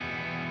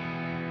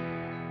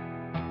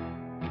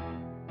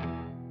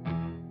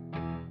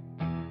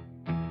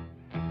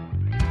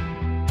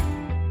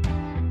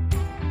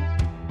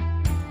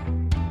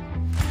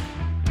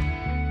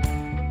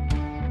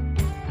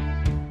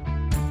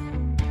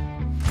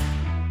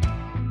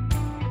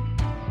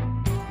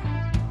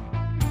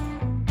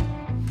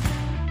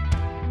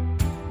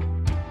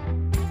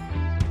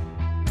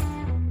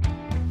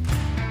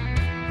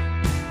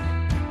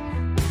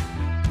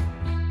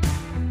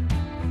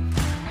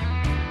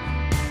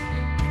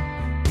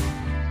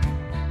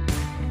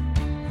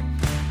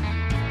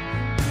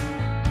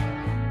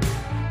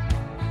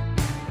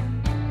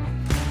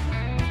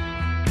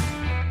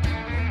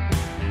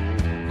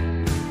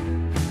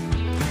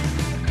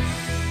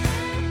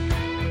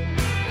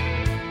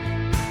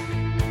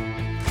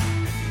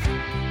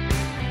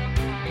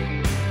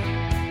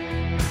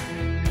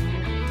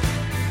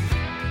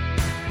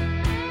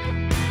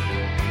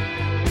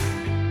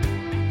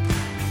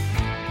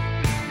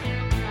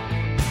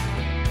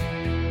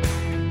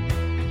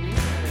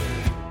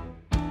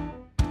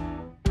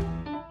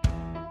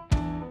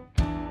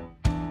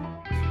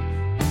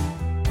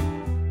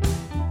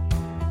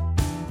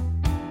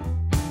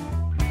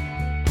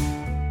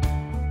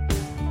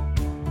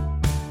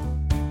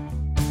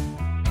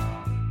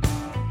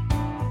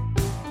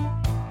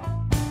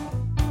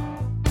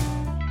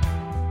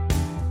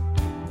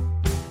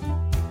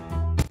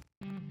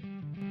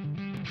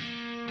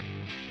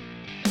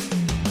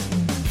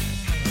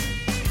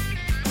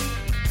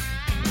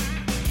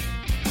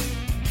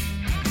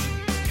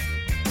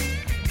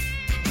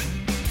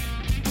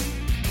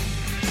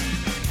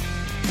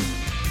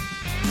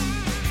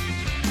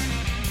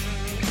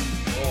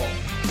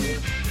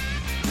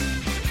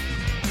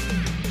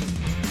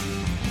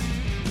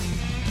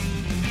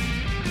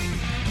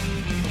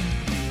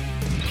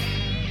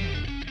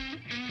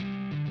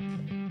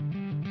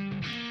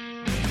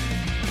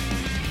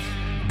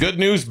Good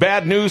news,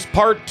 bad news,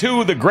 part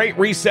 2. The Great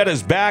Reset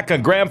is back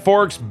on Grand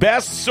Forks'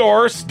 best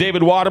source.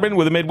 David Waterman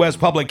with the Midwest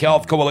Public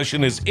Health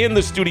Coalition is in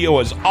the studio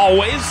as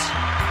always.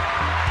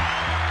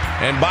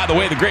 And by the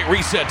way, the Great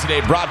Reset today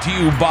brought to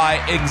you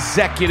by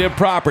Executive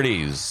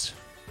Properties.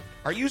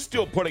 Are you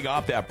still putting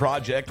off that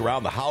project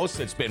around the house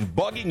that's been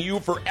bugging you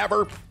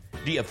forever?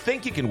 Do you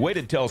think you can wait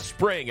until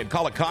spring and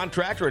call a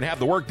contractor and have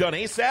the work done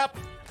ASAP?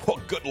 Well,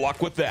 good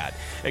luck with that.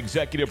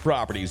 Executive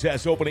Properties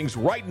has openings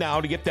right now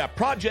to get that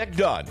project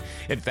done.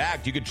 In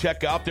fact, you can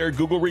check out their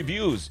Google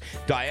reviews.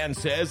 Diane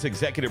says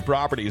Executive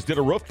Properties did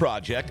a roof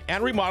project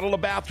and remodeled a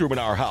bathroom in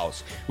our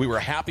house. We were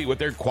happy with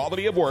their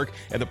quality of work,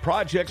 and the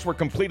projects were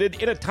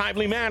completed in a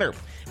timely manner.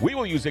 We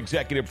will use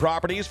Executive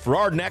Properties for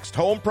our next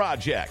home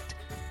project.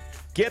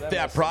 Get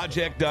that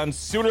project done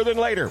sooner than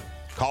later.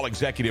 Call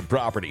Executive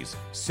Properties,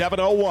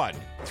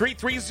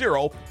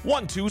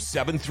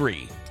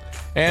 701-330-1273.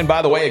 And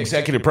by the way,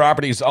 Executive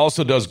Properties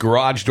also does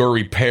garage door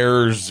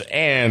repairs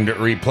and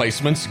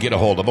replacements. Get a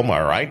hold of them,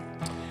 all right?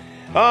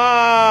 Boy,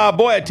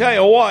 I tell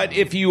you what,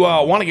 if you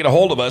want to get a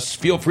hold of us,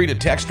 feel free to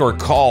text or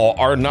call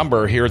our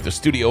number here at the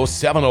studio,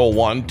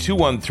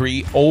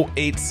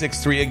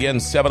 701-213-0863. Again,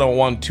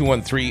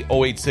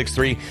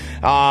 701-213-0863.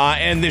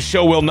 And this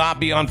show will not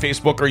be on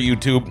Facebook or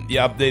YouTube.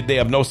 Yeah, they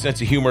have no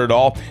sense of humor at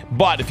all.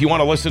 But if you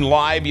want to listen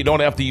live, you don't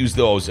have to use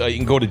those. You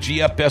can go to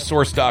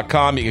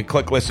gfbestsource.com. You can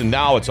click listen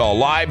now. It's all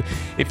live.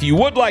 If you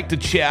would like to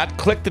chat,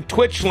 click the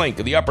Twitch link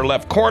in the upper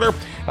left corner.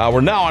 We're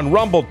now on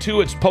Rumble,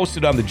 too. It's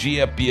posted on the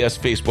GFBS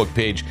Facebook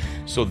page.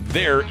 So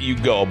there you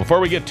go. Before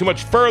we get too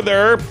much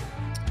further,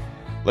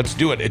 let's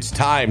do it. It's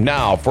time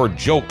now for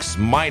Jokes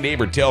My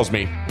Neighbor Tells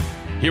Me.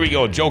 Here we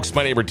go. Jokes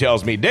My Neighbor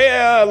Tells Me.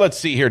 Let's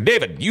see here.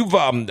 David, you've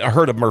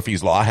heard of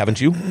Murphy's Law, haven't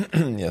you?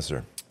 Yes,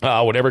 sir.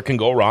 Whatever can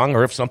go wrong,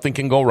 or if something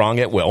can go wrong,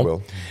 it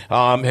will.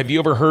 Have you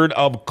ever heard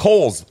of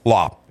Cole's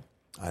Law?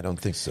 I don't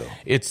think so.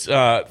 It's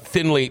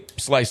thinly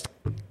sliced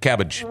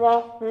cabbage.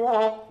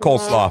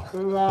 Coleslaw.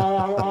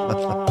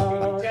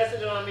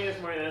 Tested it on me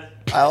this morning.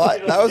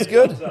 That was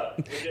good.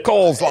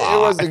 Coleslaw. It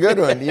was a good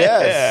one.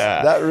 Yes,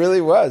 Yeah. that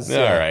really was.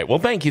 All right. Well,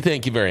 thank you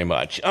very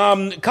much.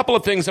 A couple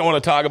of things I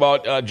want to talk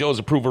about. Joe's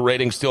approval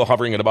rating still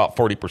hovering at about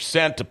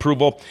 40%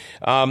 approval.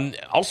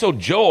 Also,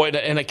 Joe,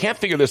 and I can't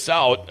figure this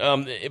out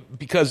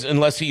because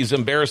unless he's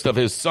embarrassed of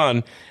his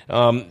son,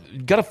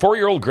 got a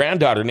 4-year-old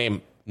granddaughter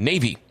named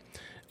Navy.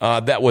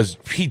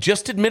 He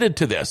just admitted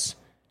to this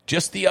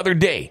just the other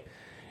day.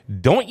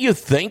 Don't you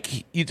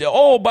think?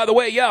 By the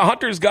way, yeah,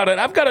 Hunter's got it.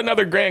 I've got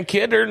another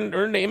grandkid.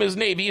 Her name is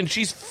Navy, and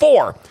she's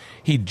 4.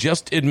 He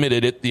just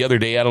admitted it the other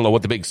day. I don't know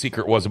what the big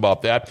secret was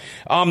about that.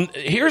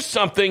 Here's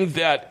something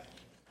that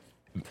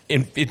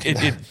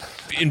it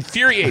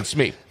infuriates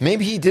me.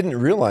 Maybe he didn't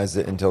realize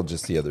it until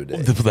just the other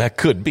day. That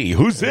could be.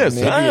 Who's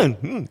this?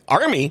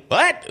 Army?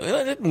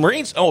 What?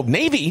 Marines? Oh,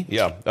 Navy?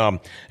 Yeah.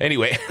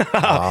 Anyway,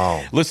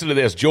 wow. Listen to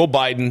this. Joe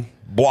Biden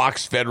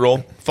blocks federal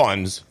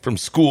funds from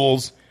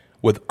schools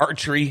with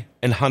archery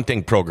and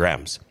hunting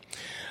programs.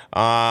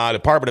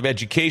 Department of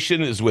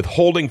Education is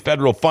withholding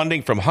federal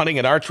funding from hunting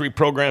and archery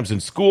programs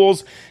in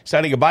schools,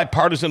 citing a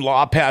bipartisan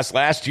law passed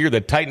last year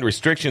that tightened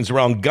restrictions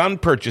around gun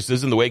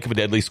purchases in the wake of a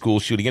deadly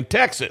school shooting in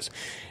Texas.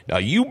 Now,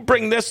 you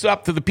bring this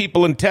up to the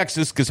people in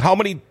Texas because how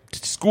many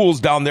schools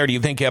down there do you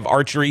think have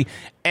archery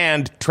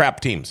and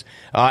trap teams?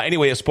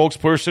 Anyway, a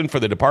spokesperson for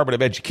the Department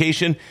of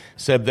Education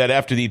said that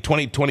after the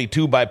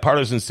 2022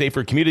 Bipartisan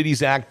Safer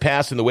Communities Act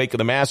passed in the wake of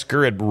the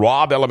massacre at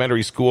Robb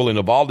Elementary School in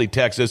Uvalde,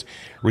 Texas,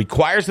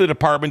 requires the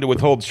department to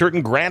withhold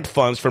certain grant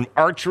funds from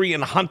archery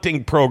and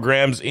hunting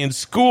programs in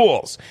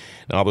schools.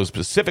 Now, the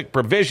specific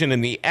provision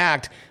in the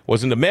act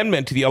was an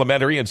amendment to the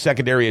Elementary and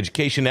Secondary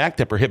Education Act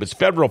that prohibits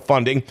federal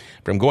funding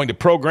from going to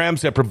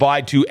programs that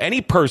provide to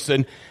any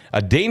person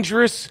a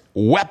dangerous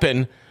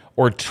weapon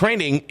or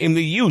training in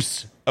the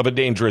use of a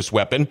dangerous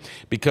weapon,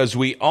 because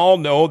we all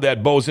know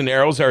that bows and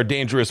arrows are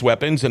dangerous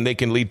weapons and they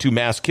can lead to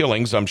mass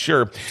killings, I'm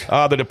sure.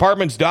 The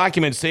department's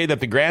documents say that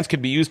the grants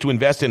can be used to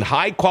invest in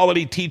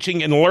high-quality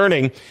teaching and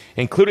learning,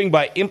 including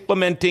by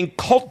implementing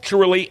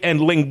culturally and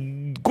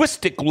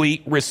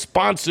linguistically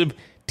responsive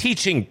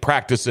teaching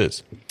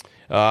practices.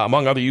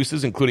 Among other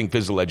uses, including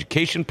physical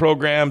education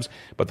programs,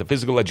 but the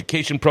physical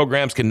education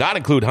programs cannot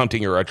include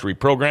hunting or archery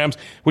programs,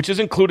 which is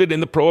included in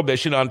the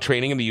prohibition on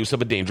training in the use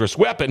of a dangerous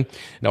weapon.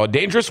 Now, a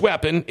dangerous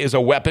weapon is a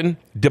weapon,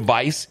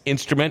 device,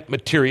 instrument,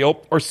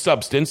 material, or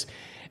substance,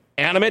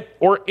 animate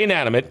or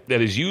inanimate, that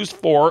is used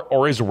for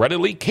or is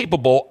readily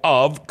capable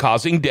of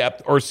causing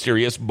death or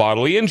serious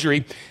bodily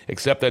injury,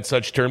 except that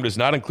such term does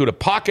not include a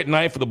pocket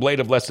knife with a blade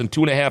of less than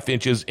 2.5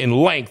 inches in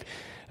length.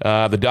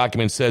 The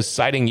document says,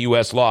 citing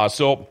U.S. law.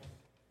 So,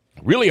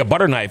 really, a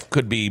butter knife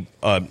could be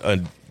a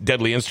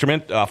deadly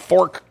instrument. A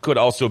fork could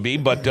also be,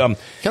 but... Can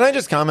I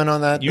just comment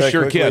on that? You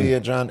sure quickly,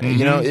 can. John? Mm-hmm.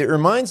 You know, it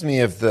reminds me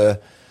of the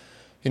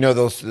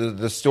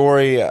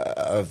story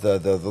of the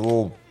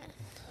little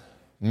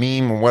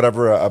meme or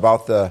whatever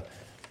about the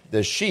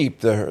sheep,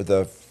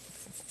 the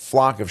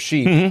flock of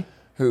sheep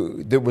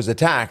that was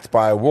attacked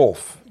by a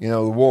wolf. You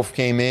know, the wolf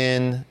came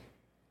in,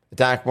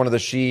 attacked one of the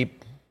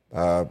sheep,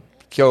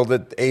 killed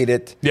it, ate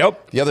it.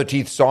 Yep. The other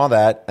teeth saw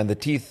that, and the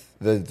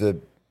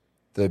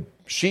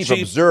sheep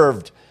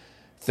observed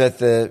that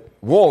the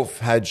wolf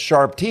had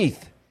sharp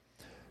teeth.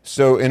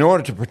 So in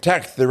order to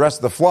protect the rest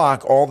of the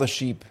flock, all the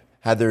sheep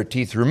had their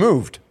teeth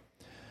removed.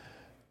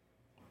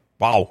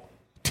 Wow.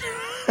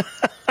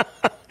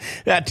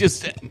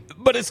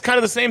 But it's kind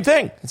of the same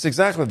thing. It's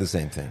exactly the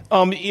same thing.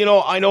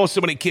 I know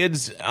so many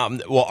kids,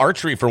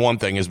 archery, for one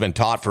thing, has been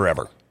taught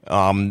forever.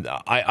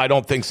 I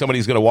don't think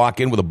somebody's going to walk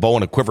in with a bow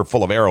and a quiver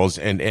full of arrows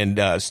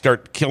and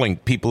start killing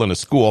people in a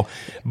school.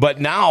 But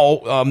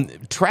now,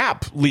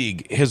 trap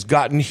league has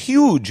gotten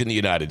huge in the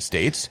United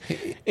States.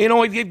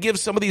 It gives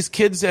some of these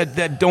kids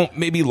that don't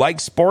maybe like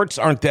sports,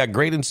 aren't that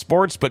great in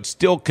sports, but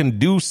still can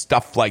do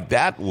stuff like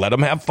that. Let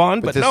them have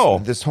fun. But no.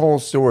 This whole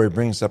story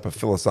brings up a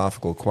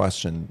philosophical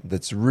question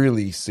that's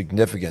really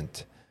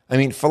significant. I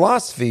mean,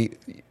 philosophy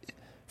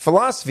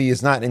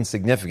is not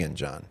insignificant,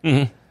 John.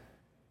 Mm-hmm.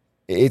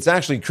 It's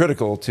actually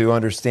critical to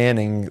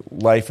understanding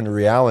life and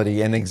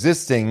reality and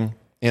existing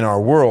in our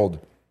world.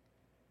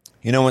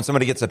 When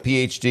somebody gets a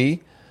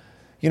PhD,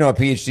 you know what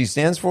PhD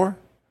stands for?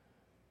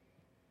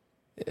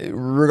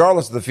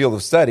 Regardless of the field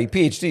of study,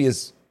 PhD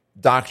is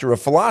Doctor of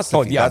Philosophy.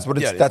 Oh, yeah.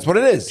 That's what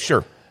it is.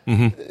 Sure.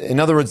 Mm-hmm.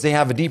 In other words, they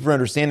have a deeper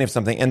understanding of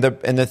something. And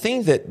the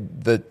thing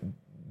that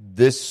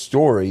this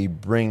story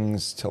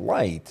brings to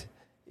light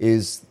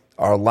is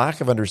our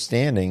lack of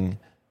understanding.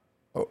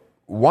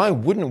 Why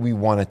wouldn't we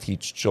want to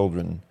teach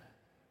children,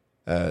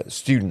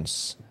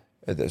 students,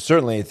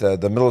 certainly at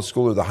the middle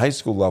school or the high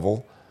school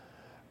level,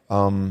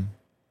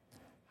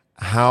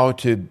 how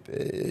to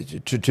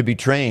be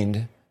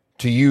trained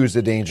to use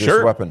a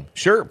dangerous weapon?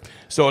 Sure.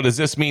 So does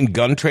this mean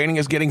gun training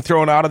is getting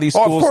thrown out of these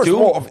schools too?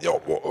 Well,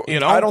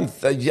 I don't.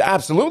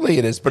 Absolutely,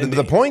 it is. But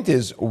the point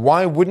is,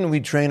 why wouldn't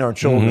we train our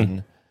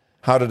children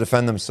how to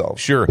defend themselves?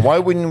 Sure. Why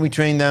wouldn't we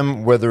train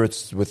them, whether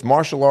it's with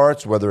martial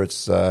arts, whether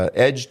it's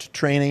edged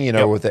training,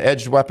 with the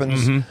edged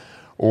weapons,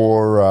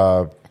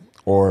 or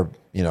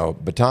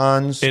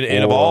batons?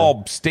 And of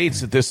all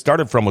states that this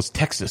started from was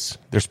Texas.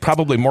 There's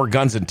probably more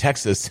guns in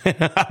Texas,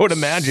 I would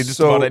imagine, just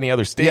about any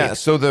other state. Yeah.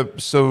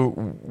 So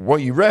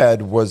what you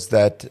read was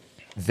that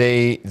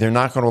they're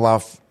not going to allow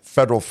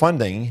federal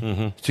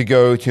funding to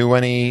go to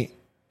any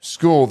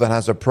school that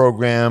has a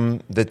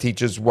program that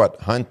teaches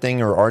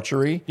hunting or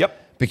archery. Yep.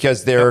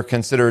 Because they're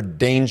considered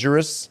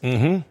dangerous.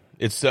 Mm-hmm.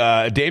 It's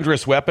a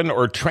dangerous weapon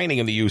or training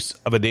in the use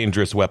of a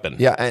dangerous weapon.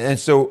 Yeah, and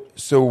so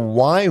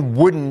why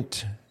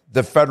wouldn't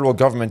the federal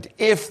government,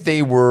 if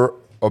they were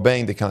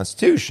obeying the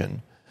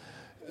Constitution,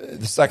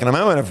 the Second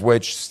Amendment of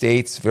which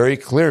states very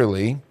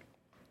clearly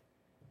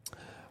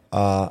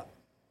a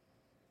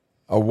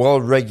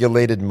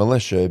well-regulated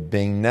militia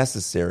being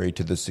necessary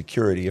to the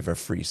security of a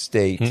free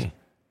state,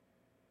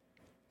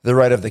 the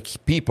right of the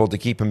people to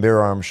keep and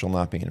bear arms shall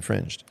not be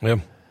infringed. Yeah.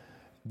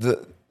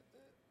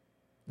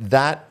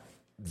 That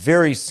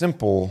very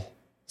simple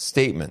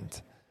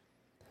statement,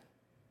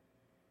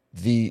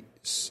 that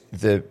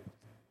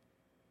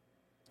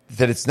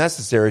it's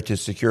necessary to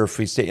secure a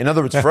free state. In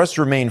other words, for us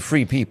to remain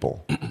free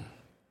people,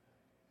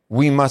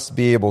 we must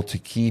be able to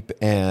keep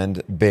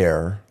and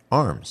bear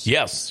arms.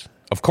 Yes,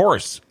 of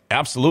course.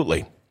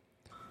 Absolutely.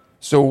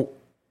 So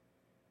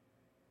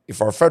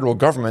if our federal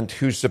government,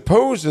 who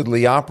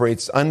supposedly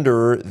operates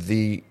under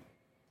the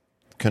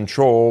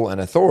control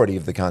and authority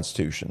of the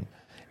Constitution,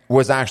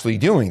 was actually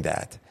doing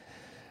that,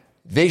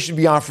 they should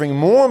be offering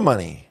more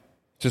money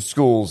to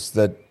schools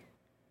that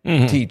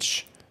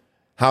teach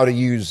how to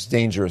use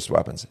dangerous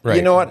weapons. Right.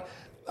 You know what?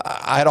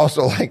 I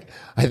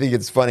think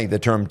it's funny, the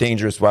term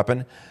dangerous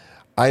weapon.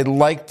 I'd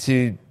like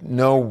to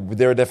know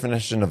their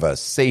definition of a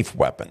safe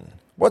weapon.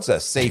 What's a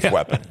safe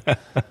weapon?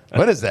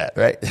 What is that,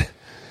 right?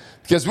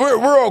 Because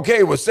we're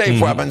okay with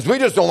safe weapons. We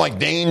just don't like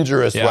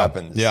dangerous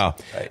weapons. Yeah.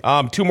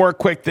 Right. Two more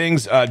quick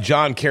things.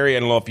 John Kerry, I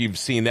don't know if you've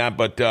seen that,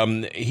 but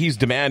he's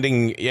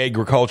demanding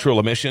agricultural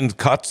emissions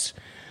cuts,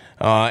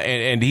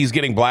 and he's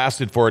getting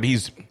blasted for it.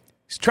 He's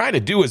trying to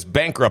do is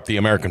bankrupt the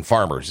American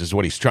farmers, is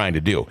what he's trying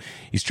to do.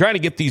 He's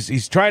trying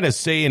to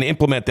say and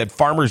implement that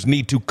farmers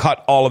need to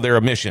cut all of their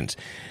emissions.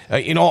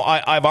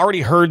 I've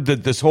already heard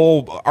that this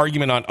whole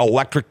argument on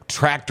electric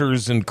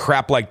tractors and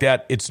crap like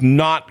that, it's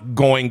not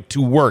going to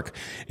work.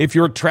 If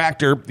your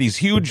tractor, these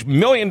huge $1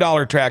 million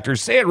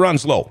tractors, say it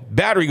runs low,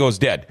 battery goes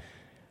dead,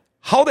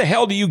 how the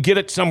hell do you get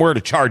it somewhere to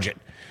charge it?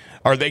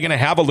 Are they going to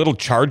have a little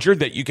charger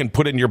that you can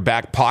put in your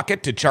back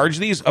pocket to charge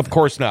these? Of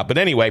course not. But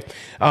anyway,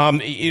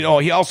 he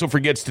also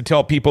forgets to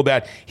tell people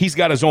that he's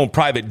got his own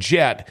private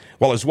jet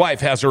while his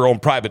wife has her own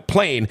private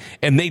plane,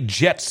 and they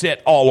jet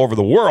set all over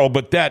the world.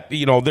 But that,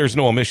 there's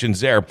no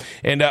emissions there.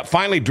 And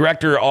finally,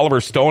 director Oliver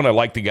Stone, I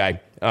like the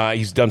guy.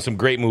 He's done some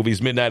great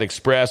movies, Midnight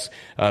Express,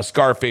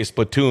 Scarface,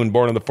 Platoon,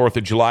 Born on the 4th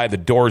of July, The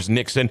Doors,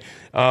 Nixon.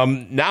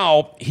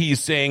 Now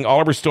he's saying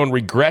Oliver Stone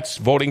regrets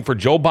voting for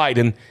Joe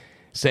Biden,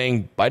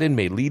 saying Biden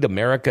may lead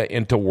America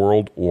into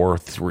World War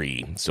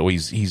III. So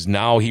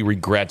he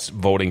regrets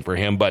voting for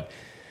him. But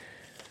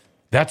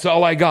that's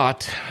all I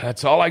got.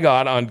 That's all I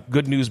got on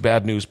Good News,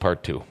 Bad News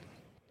Part 2.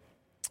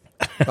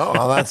 Oh,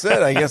 well, that's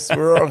it. I guess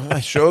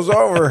show's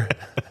over.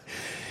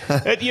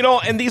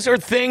 And these are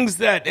things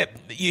that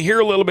you hear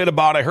a little bit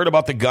about. I heard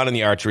about the gun and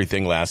the archery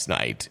thing last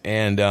night,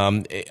 and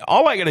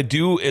all I got to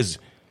do is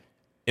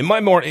in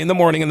the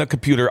morning in the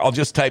computer, I'll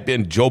just type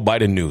in Joe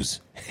Biden news,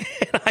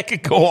 and I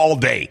could go all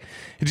day,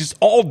 just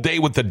all day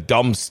with the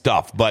dumb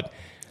stuff. But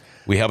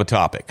we have a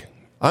topic.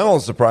 I'm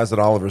also surprised that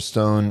Oliver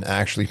Stone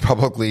actually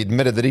publicly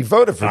admitted that he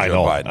voted for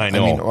Joe Biden. I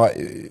know.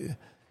 mean,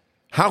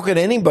 how could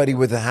anybody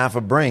with a half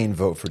a brain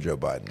vote for Joe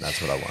Biden?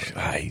 That's what I want to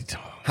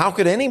know. How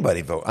could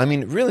anybody vote? I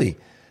mean, really,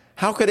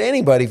 how could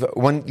anybody vote?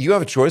 When you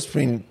have a choice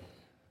between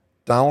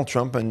Donald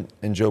Trump and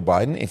Joe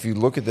Biden, if you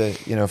look at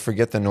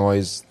forget the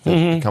noise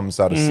that comes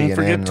out of CNN.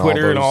 Forget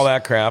Twitter and all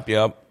that crap,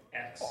 yep.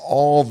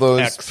 All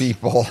those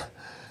people.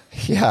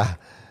 Yeah.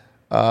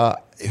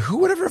 Who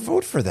would ever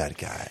vote for that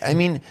guy? I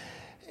mean,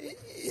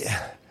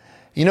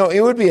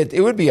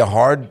 it'd be a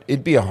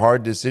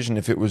hard decision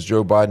if it was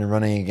Joe Biden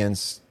running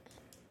against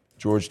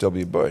George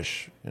W.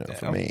 Bush.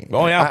 For me.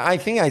 Oh yeah, I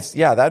think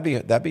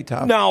that'd be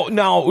tough.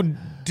 Now,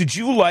 did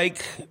you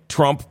like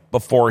Trump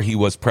before he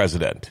was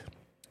president?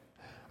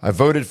 I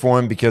voted for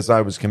him because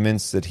I was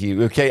convinced that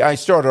I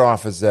started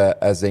off as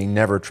a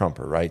never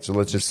Trumper, right? So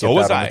let's just get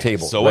that on the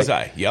table. So was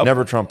I. Yep.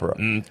 Never Trumper.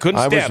 Couldn't stand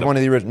I was him. one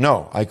of the original.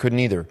 No, I couldn't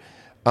either.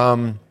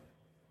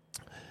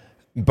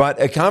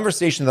 But a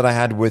conversation that I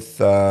had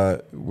with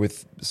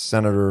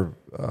Senator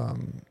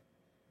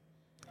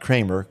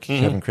Kramer,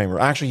 Kevin Kramer.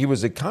 Actually, he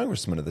was a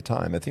congressman at the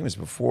time. I think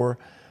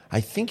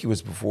it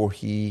was before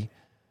he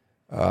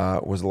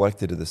was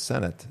elected to the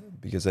Senate,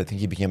 because I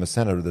think he became a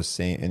senator in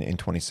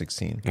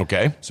 2016.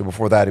 Okay. So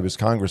before that, he was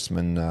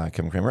Congressman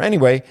Kevin Kramer.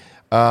 Anyway,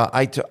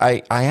 I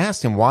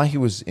asked him why he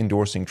was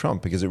endorsing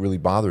Trump, because it really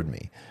bothered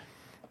me.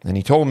 And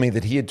he told me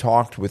that he had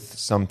talked with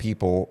some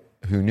people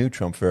who knew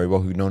Trump very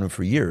well, who'd known him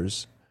for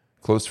years,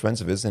 close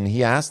friends of his, and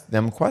he asked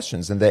them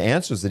questions. And the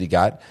answers that he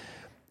got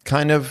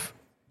kind of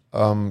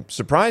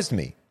surprised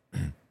me.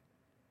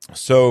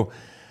 So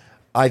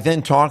I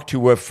then talked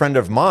to a friend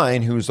of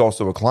mine who's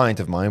also a client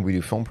of mine. We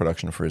do film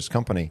production for his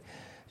company.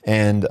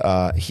 And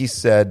he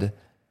said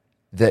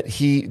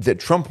that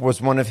Trump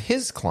was one of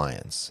his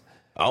clients.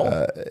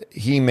 Oh.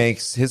 He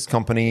makes his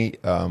company,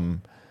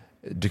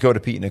 Dakota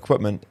Pete and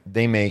Equipment.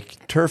 They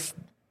make turf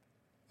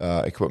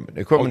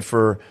equipment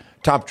for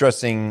top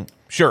dressing,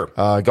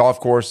 golf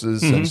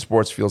courses and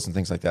sports fields and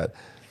things like that.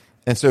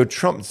 And so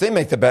Trump, they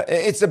make the best.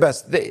 It's the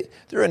best.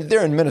 They're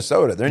in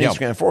Minnesota. They're in East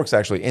Grand Forks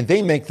actually, and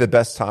they make the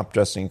best top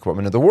dressing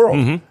equipment in the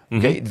world.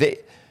 Okay,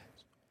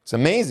 it's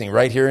amazing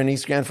right here in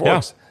East Grand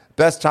Forks. Yeah.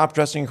 Best top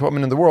dressing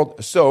equipment in the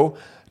world. So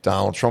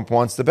Donald Trump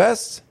wants the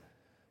best.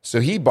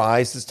 So he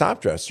buys his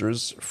top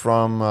dressers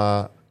from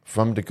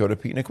Dakota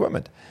Pete and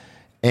Equipment.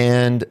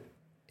 And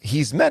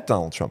he's met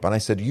Donald Trump. And I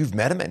said, "You've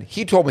met him?" And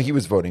he told me he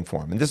was voting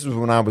for him. And this was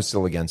when I was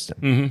still against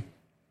him.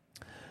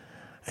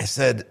 I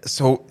said,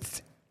 "So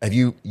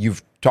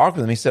you've talked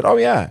with him?" He said, "Oh,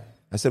 yeah."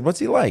 I said, "What's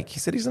he like?" He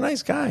said, "He's a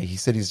nice guy." He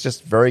said, "He's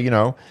just very,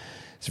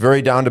 he's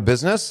very down to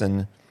business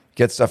and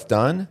gets stuff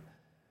done."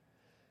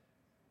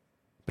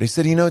 But he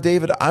said,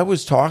 David, I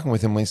was talking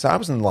with him when I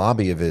was in the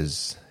lobby of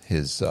his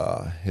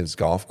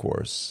golf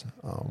course,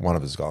 one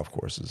of his golf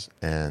courses,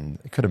 and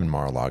it could have been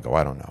Mar-a-Lago,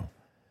 I don't know.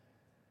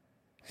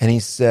 And he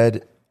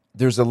said,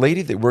 there's a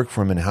lady that worked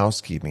for him in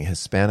housekeeping, a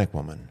Hispanic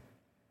woman,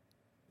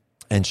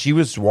 and she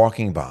was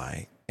walking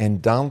by,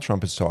 and Donald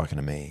Trump is talking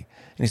to me,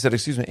 and he said,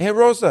 "Excuse me, hey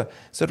Rosa," I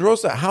said,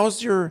 "Rosa,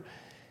 how's your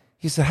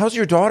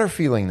daughter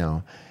feeling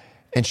now?"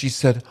 And she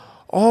said,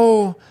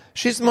 "Oh,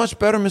 she's much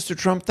better, Mr.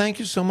 Trump. Thank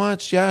you so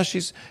much. Yeah,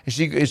 is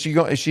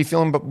she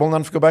feeling well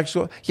enough to go back to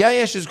school?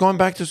 Yeah, she's going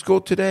back to school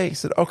today." He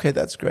said, "Okay,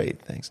 that's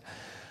great. Thanks."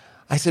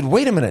 I said,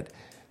 "Wait a minute.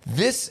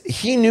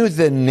 He knew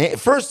the name.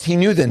 First, he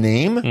knew the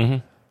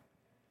name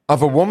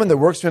of a woman that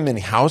works for him in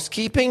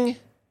housekeeping.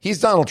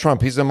 He's Donald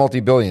Trump. He's a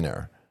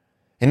multi-billionaire.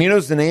 And he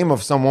knows the name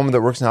of some woman that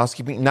works in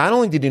housekeeping. Not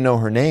only did he know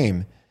her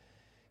name,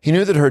 he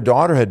knew that her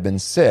daughter had been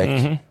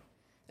sick.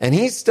 And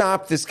he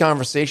stopped this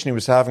conversation he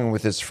was having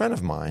with this friend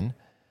of mine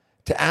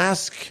to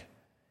ask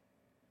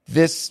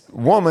this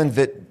woman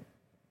that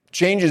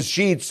changes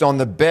sheets on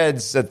the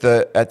beds at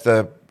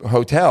the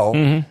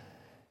hotel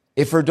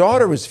if her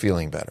daughter was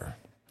feeling better.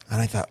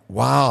 And I thought,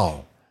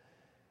 wow,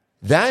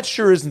 that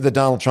sure isn't the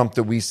Donald Trump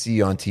that we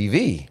see on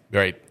TV.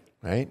 Right.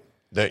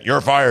 That you're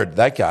fired.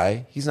 That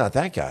guy, he's not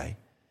that guy.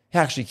 He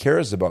actually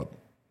cares about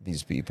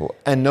these people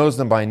and knows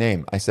them by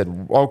name. I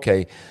said,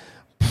 okay,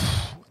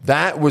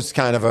 that was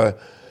kind of a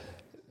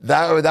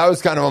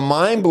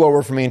mind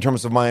blower for me in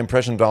terms of my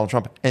impression of Donald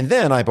Trump. And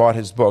then I bought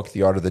his book,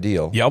 The Art of the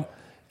Deal. Yep.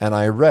 And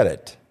I read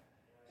it.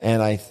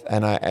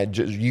 And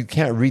you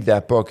can't read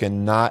that book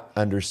and not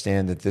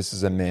understand that this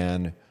is a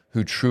man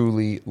who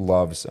truly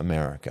loves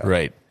America.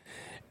 Right.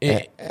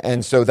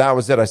 And so that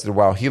was it. I said,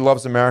 wow, he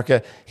loves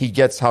America. He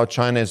gets how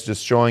China is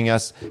destroying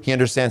us. He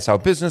understands how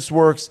business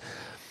works.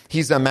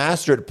 He's a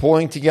master at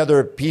pulling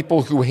together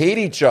people who hate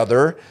each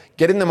other,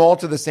 getting them all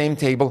to the same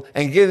table,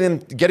 and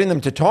getting them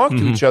to talk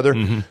to each other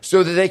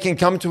so that they can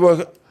come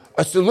to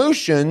a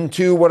solution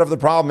to whatever the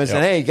problem is.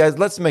 And hey, guys,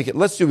 let's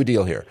do a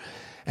deal here.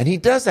 And he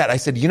does that. I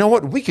said, you know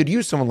what? We could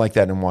use someone like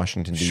that in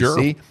Washington, D.C.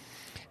 Sure.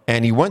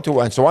 And he went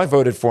to, and so I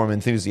voted for him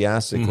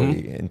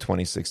enthusiastically in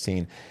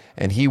 2016.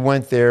 And he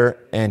went there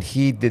and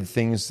he did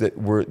things that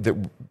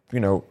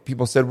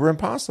people said were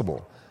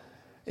impossible.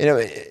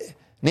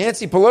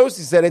 Nancy Pelosi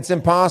said it's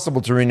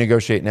impossible to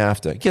renegotiate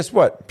NAFTA. Guess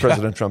what?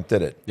 President Trump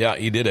did it. Yeah,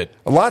 he did it.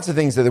 Lots of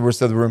things that were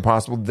said were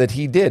impossible that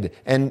he did.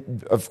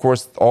 And, of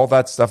course, all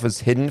that stuff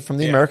is hidden from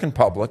the American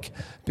public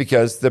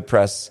because the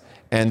press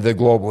and the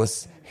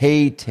globalists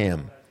hate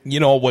him. You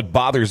know, what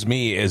bothers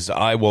me is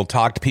I will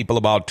talk to people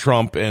about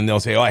Trump, and they'll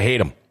say, oh, I hate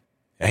him.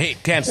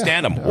 Can't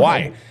stand him.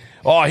 Why?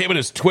 Oh, him and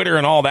his Twitter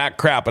and all that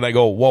crap. And I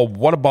go, well,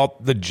 what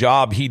about the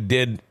job he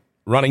did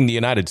running the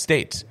United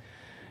States?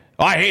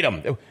 Oh, I hate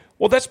him.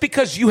 Well, that's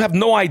because you have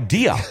no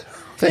idea.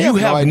 You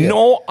have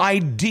no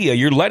idea.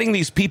 You're letting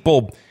these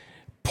people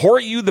pour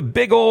you the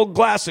big old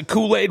glass of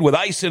Kool-Aid with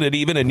ice in it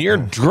even, and you're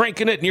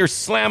drinking it, and you're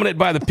slamming it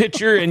by the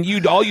pitcher,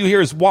 and all you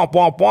hear is womp,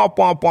 womp, womp,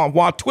 womp, womp,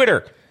 womp,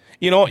 Twitter.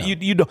 You know,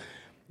 you don't.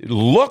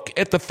 Look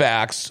at the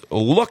facts.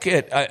 Look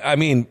at, I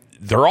mean,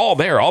 they're all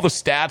there. All the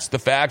stats, the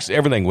facts,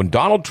 everything. When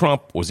Donald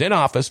Trump was in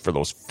office for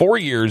those 4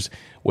 years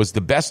was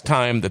the best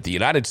time that the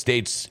United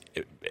States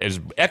has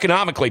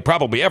economically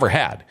probably ever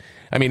had.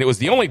 I mean, it was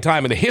the only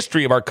time in the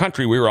history of our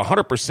country we were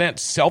 100%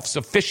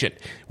 self-sufficient.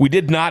 We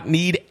did not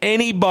need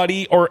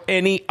anybody or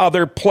any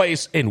other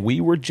place, and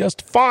we were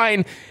just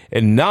fine.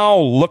 And now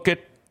look at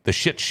the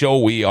shit show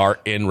we are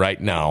in right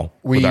now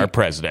with our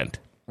president.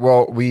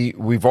 Well,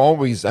 we've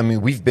always,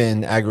 we've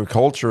been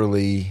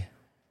agriculturally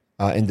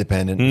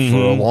independent for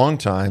a long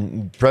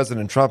time.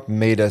 President Trump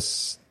made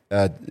us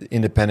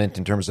independent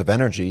in terms of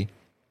energy.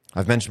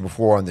 I've mentioned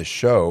before on this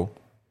show,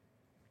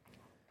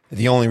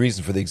 the only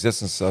reason for the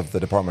existence of the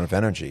Department of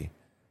Energy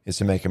is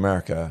to make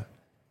America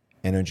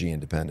energy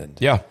independent.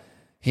 Yeah.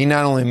 He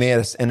not only made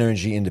us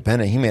energy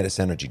independent, he made us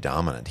energy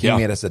dominant. He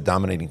made us a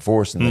dominating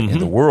force in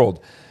the world.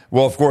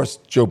 Well, of course,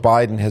 Joe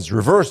Biden has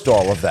reversed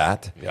all of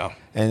that. Yeah.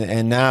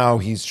 And now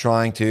he's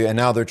trying to, and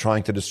now they're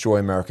trying to destroy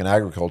American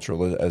agriculture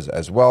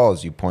as well,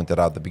 as you pointed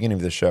out at the beginning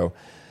of the show.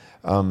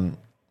 But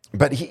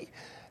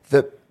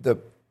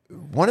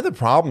one of the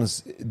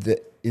problems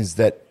is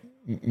that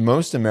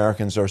most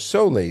Americans are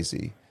so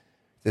lazy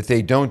that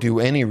they don't do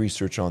any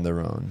research on their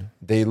own.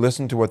 They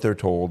listen to what they're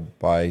told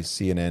by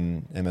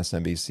CNN,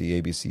 MSNBC,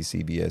 ABC,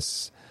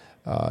 CBS,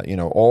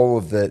 all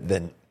of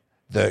the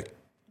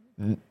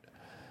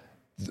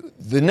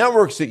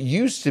networks that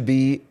used to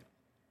be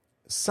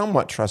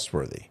somewhat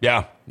trustworthy.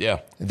 Yeah, yeah.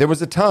 There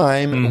was a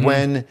time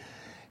when,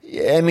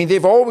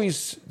 they've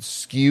always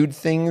skewed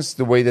things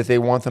the way that they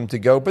want them to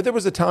go, but there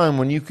was a time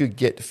when you could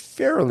get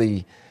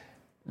fairly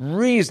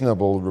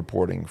reasonable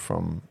reporting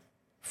from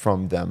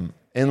them,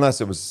 unless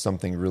it was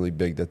something really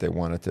big that they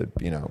wanted to,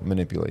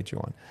 manipulate you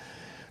on.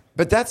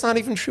 But that's not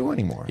even true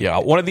anymore. Yeah,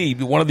 one of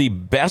the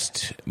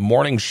best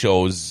morning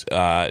shows,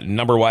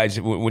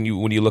 number-wise, when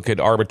you look at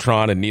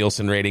Arbitron and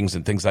Nielsen ratings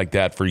and things like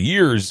that, for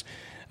years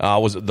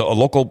was a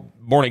local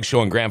morning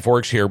show in Grand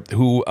Forks here,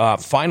 who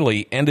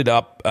finally ended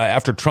up,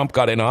 after Trump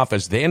got in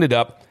office, they ended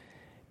up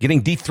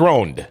getting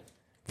dethroned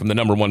from the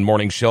number one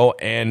morning show.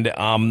 And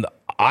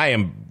I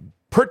am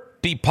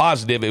pretty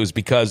positive it was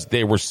because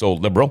they were so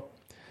liberal.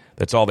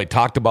 That's all they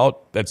talked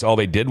about. That's all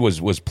they did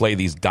was play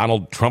these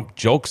Donald Trump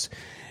jokes.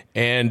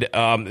 And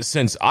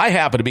since I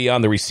happen to be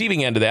on the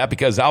receiving end of that,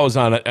 because I was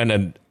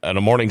on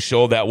a morning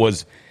show that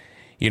was,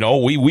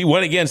 we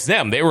went against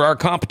them. They were our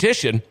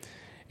competition.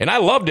 And I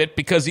loved it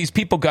because these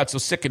people got so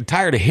sick and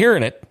tired of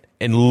hearing it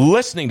and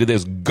listening to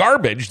this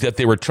garbage that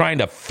they were trying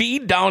to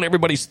feed down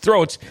everybody's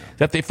throats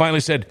that they finally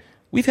said,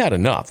 we've had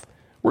enough.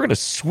 We're going to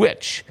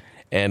switch.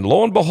 And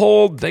lo and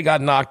behold, they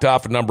got knocked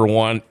off at number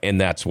one, and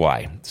that's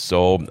why.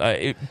 So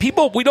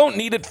people, we don't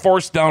need it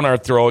forced down our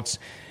throats.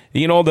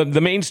 The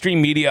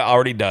mainstream media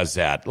already does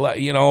that.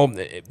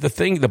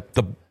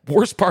 The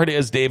worst part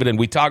is, David, and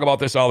we talk about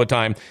this all the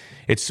time,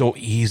 it's so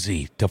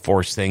easy to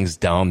force things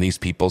down these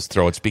people's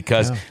throats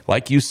because,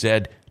 like you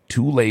said,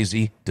 too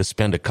lazy to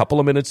spend a couple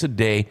of minutes a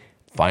day,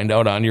 find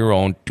out on your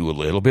own, do a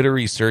little bit of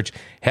research.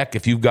 Heck,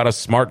 if you've got a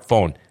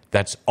smartphone,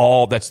 that's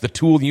the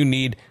tool you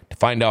need to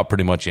find out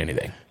pretty much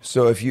anything.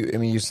 So if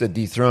you said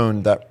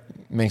dethroned, that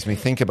makes me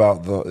think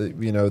about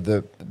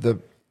the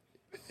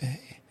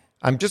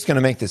I'm just going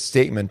to make this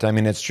statement.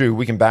 It's true.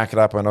 We can back it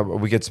up,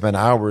 and we could spend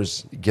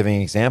hours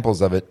giving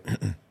examples of it.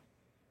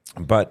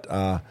 But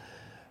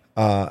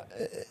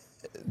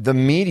the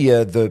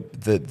media,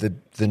 the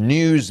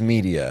news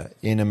media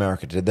in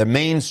America today, the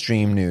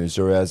mainstream news,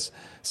 or as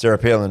Sarah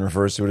Palin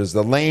refers to it as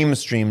the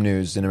lamestream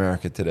news in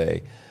America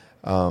today,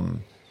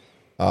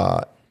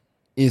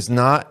 is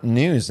not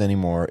news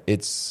anymore.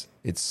 It's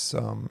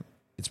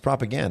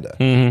propaganda.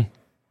 Mm-hmm.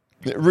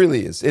 It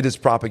really is. It is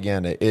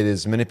propaganda. It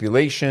is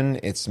manipulation.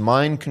 It's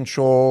mind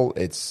control.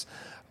 It's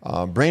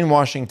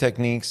brainwashing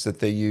techniques that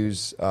they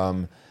use,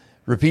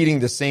 repeating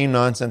the same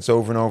nonsense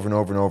over and over and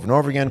over and over and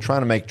over again,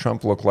 trying to make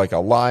Trump look like a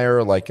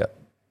liar, like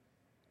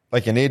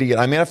an idiot.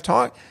 I've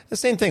talked the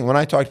same thing when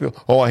I talk to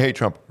people. Oh, I hate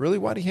Trump. Really?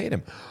 Why do you hate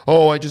him?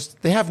 Oh,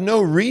 they have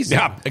no reason.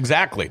 Yeah,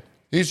 exactly.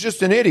 He's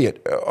just an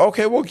idiot.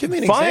 Okay, well, give me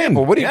an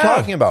example. What are you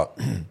talking about?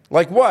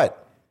 Like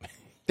what?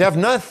 They have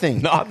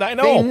nothing. No, I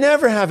know. They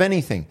never have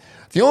anything.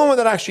 The only one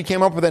that actually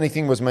came up with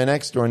anything was my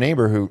next door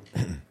neighbor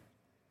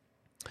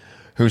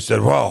who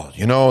said, well,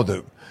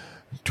 the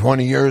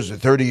 20 years or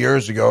 30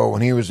 years ago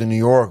when he was in New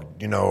York,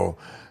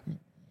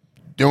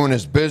 doing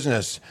his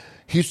business,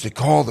 he used to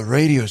call the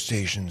radio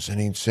stations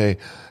and he'd say,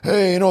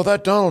 hey,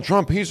 that Donald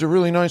Trump, he's a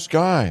really nice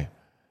guy.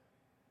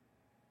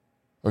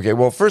 Okay,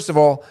 well, first of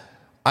all,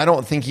 I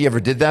don't think he ever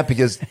did that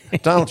because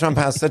Donald Trump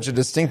has such a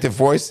distinctive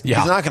voice. Yeah.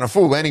 He's not going to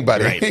fool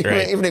anybody,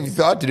 right. Even if he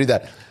thought to do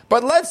that.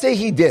 But let's say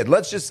he did.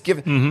 Let's just give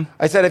it. Mm-hmm.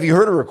 I said, have you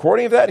heard a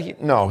recording of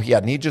that? No, he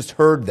hadn't. He just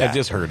heard that. I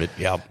just heard it,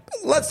 yeah.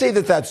 Let's say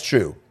that that's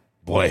true.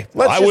 Boy,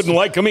 I wouldn't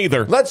like him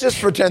either. Let's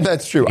just pretend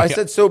that's true. I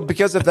said, so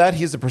because of that,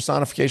 he's a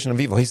personification of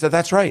evil. He said,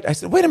 that's right. I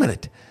said, wait a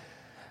minute.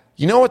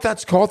 You know what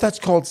that's called? That's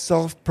called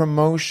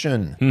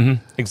self-promotion.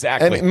 Mm-hmm.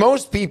 Exactly. And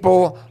most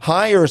people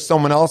hire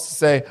someone else to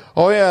say,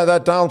 oh, yeah,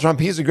 that Donald Trump,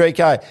 he's a great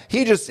guy.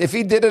 If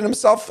he did it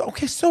himself,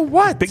 okay, so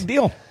what? Big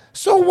deal.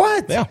 So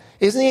what? Yeah.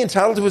 Isn't he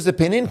entitled to his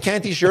opinion?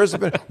 Can't he share his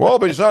opinion? Well,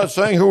 but he's not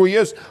saying who he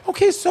is.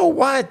 Okay, so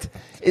what?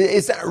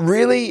 Is that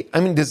really,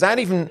 does that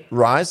even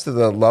rise to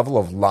the level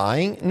of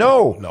lying?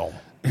 No. No.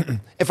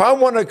 If I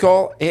want to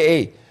call,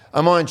 hey,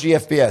 I'm on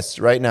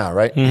GFBS right now,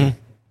 right? Mm-hmm.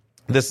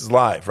 This is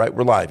live, right?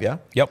 We're live, yeah?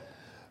 Yep.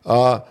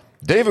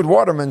 David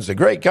Waterman's a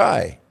great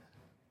guy.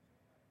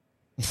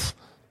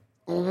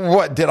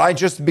 What, did I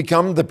just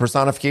become the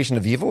personification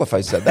of evil if I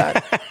said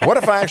that? What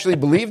if I actually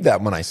believed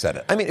that when I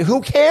said it?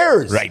 Who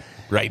cares?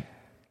 Right.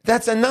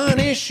 That's a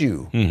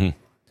non-issue. Mm-hmm.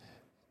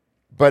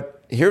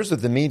 But here's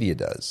what the media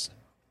does.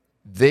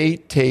 They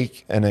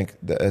take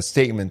a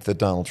statement that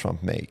Donald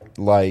Trump made,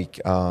 like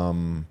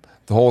the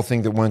whole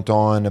thing that went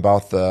on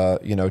about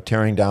the,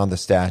 tearing down the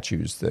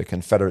statues, the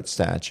Confederate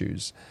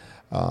statues.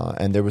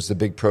 And there was a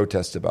big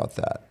protest about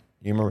that.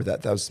 You remember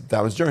that?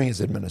 That was during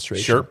his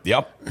administration. Sure.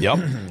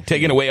 Yep.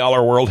 Taking away all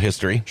our world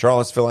history.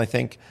 Charlottesville, I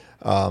think.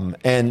 And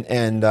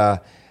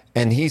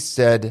he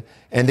said,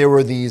 and there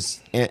were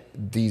these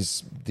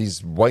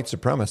white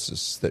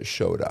supremacists that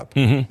showed up,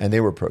 mm-hmm. and they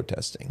were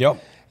protesting.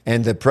 Yep.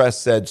 And the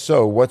press said,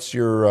 so what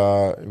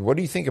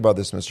do you think about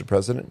this, Mr.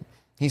 President?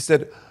 He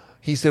said,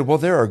 well,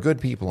 there are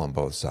good people on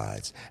both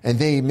sides. And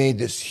they made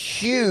this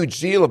huge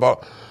deal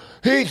about,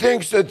 he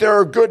thinks that there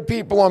are good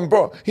people on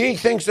both. He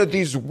thinks that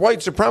these white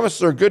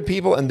supremacists are good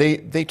people. And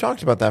they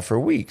talked about that for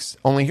weeks.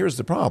 Only here's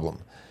the problem.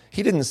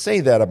 He didn't say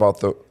that about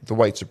the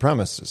white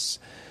supremacists.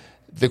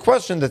 The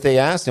question that they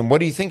asked him, what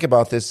do you think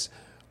about this,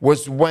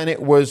 was when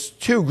it was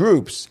two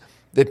groups,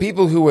 the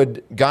people who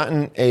had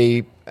gotten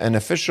an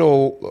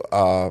official,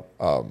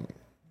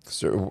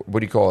 what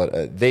do you call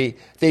it?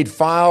 They'd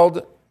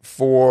filed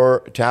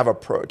to have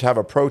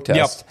a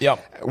protest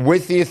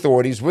with the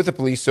authorities, with the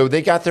police, so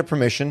they got their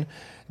permission.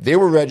 They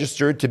were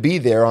registered to be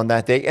there on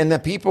that day, and the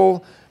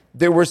people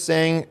they were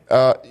saying,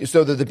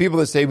 so that the people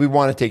that say we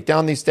want to take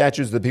down these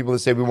statues, the people that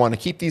say we want to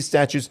keep these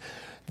statues,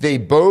 they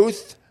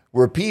both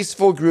were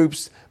peaceful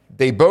groups.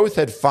 They both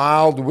had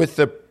filed with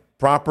the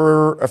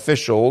proper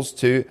officials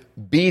to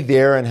be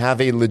there and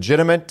have a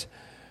legitimate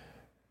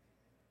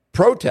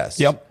protest.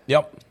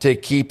 Yep. To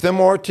keep them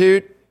or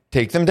to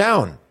take them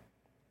down.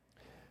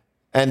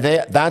 And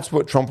that's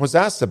what Trump was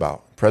asked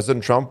about.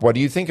 President Trump, what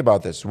do you think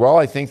about this? Well,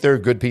 I think there are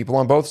good people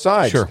on both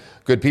sides. Sure.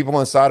 Good people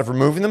on the side of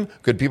removing them,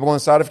 good people on the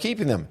side of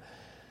keeping them.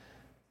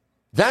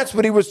 That's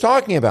what he was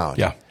talking about.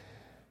 Yeah.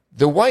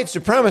 The white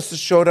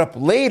supremacists showed up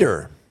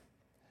later.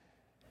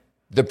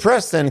 The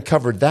press then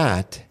covered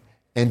that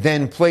and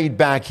then played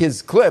back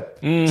his clip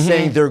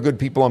saying there are good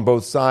people on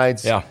both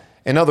sides. Yeah.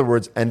 In other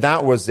words, and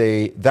that was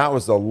a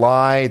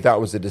lie, that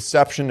was a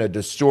deception, a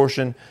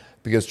distortion,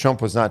 because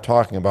Trump was not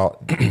talking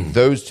about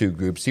those two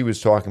groups. He was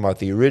talking about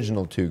the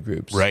original two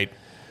groups. Right.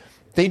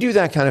 They do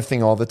that kind of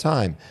thing all the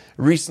time.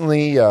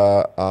 Recently,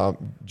 Joe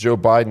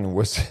Biden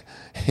was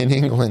in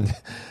England,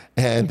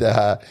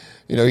 and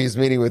he's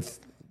meeting with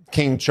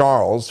King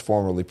Charles,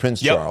 formerly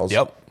Prince Charles.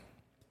 Yep.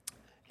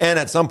 And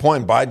at some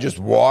point, Biden just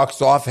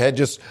walks off ahead,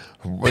 just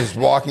was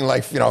walking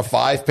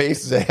 5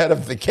 paces ahead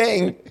of the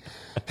king.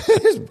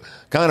 Just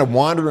kind of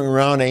wandering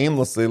around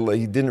aimlessly.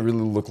 He didn't really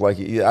look like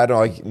I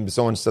don't know.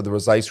 Someone said there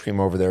was ice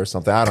cream over there or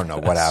something. I don't know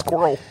what happened.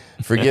 Squirrel.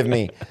 Forgive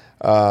me.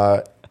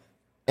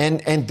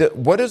 And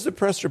what does the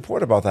press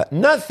report about that?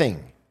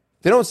 Nothing.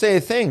 They don't say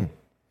a thing.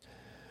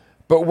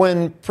 But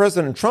when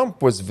President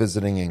Trump was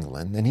visiting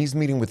England and he's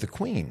meeting with the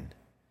Queen,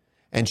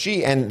 and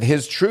she and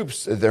his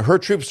troops, her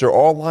troops are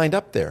all lined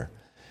up there.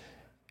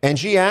 And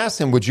she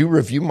asked him, would you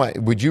review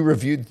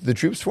the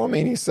troops for me?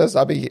 And he says,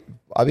 I'll be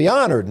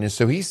honored. And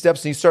so he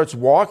steps and he starts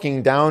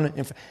walking down.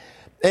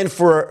 And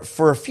for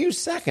a few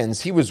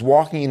seconds, he was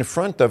walking in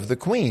front of the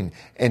Queen.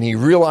 And he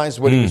realized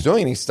what he was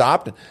doing. He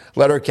stopped,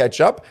 let her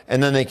catch up,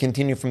 and then they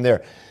continued from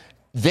there.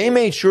 They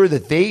made sure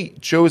that they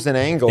chose an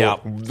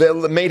angle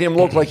that made him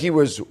look like he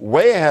was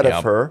way ahead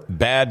of her.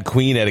 Bad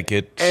Queen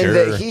etiquette. And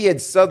that he had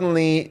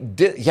suddenly,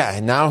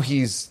 now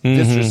he's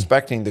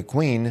disrespecting the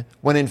Queen,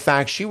 when in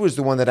fact she was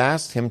the one that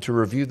asked him to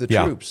review the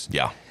troops.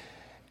 Yeah.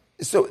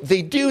 So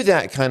they do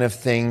that kind of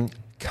thing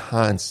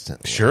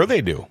constantly. Sure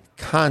they do.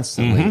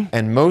 Constantly.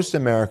 And most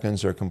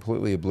Americans are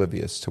completely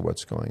oblivious to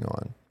what's going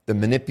on. The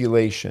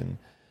manipulation,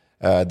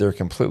 they're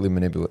completely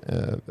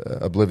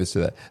oblivious to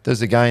that.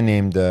 There's a guy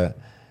named, I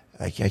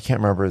can't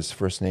remember his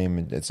first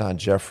name. It's not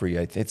Jeffrey.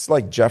 It's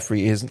like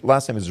Jeffrey. His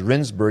last name is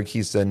Rinsberg.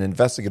 He's an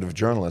investigative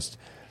journalist.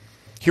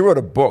 He wrote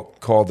a book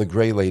called The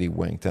Gray Lady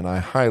Winked, and I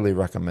highly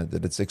recommend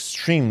it. It's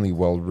extremely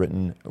well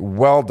written,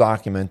 well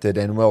documented,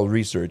 and well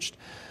researched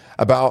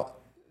about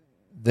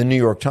the New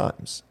York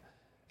Times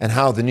and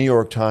how the New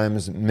York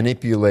Times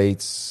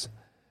manipulates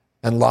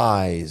and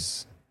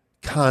lies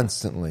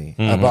constantly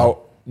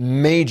about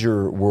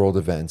major world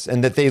events,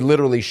 and that they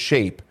literally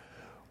shape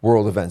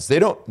world events.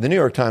 The New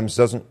York Times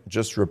doesn't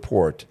just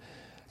report.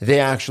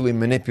 They actually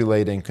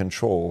manipulate and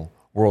control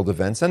world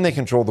events, and they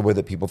control the way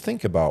that people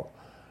think about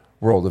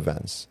world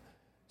events.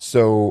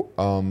 So,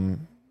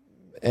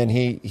 and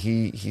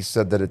he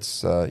said that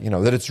it's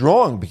that it's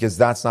wrong, because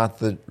that's not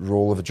the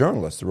role of a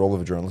journalist. The role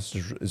of a journalist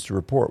is to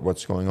report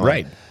what's going on,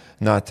 right?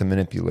 Not to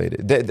manipulate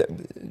it. The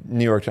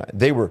New York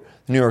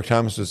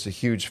Times was a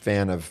huge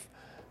fan of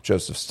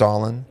Joseph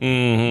Stalin.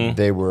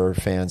 They were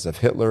fans of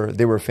Hitler.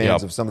 They were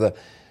fans of some of the.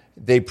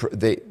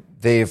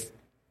 They've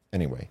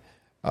anyway.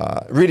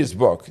 Read his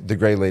book, The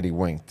Gray Lady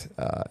Winked.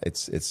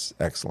 It's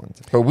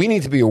excellent. But we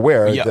need to be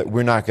aware that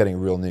we're not getting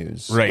real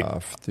news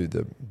through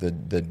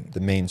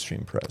the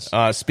mainstream press.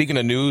 Speaking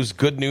of news,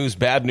 good news,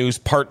 bad news,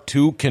 part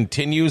 2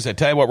 continues. I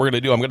tell you what we're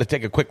going to do. I'm going to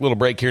take a quick little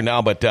break here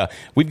now, but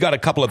we've got a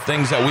couple of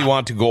things that we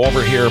want to go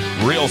over here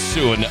real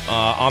soon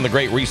on the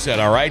Great Reset,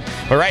 all right?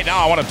 But right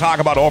now I want to talk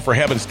about Oh for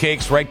Heaven's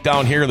Cakes right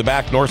down here in the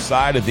back north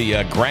side of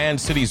the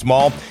Grand Cities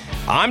Mall.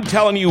 I'm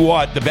telling you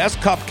what, the best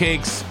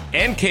cupcakes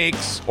and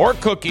cakes or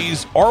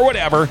cookies or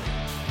whatever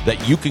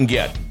that you can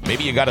get.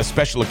 Maybe you got a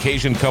special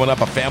occasion coming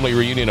up, a family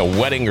reunion, a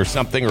wedding or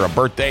something, or a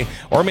birthday,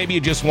 or maybe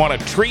you just want a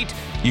treat.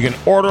 You can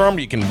order them.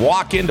 You can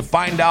walk in to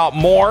find out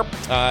more.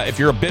 If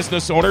you're a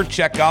business owner,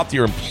 check out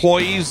your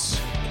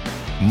employees'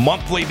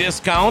 monthly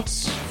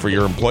discounts for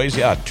your employees.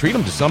 Yeah, treat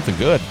them to something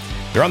good.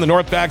 They're on the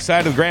north back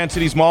side of the Grand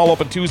Cities Mall,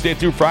 open Tuesday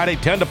through Friday,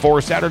 10 to 4,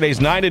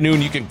 Saturdays 9 to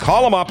noon. You can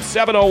call them up,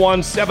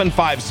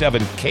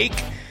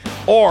 701-757-CAKE,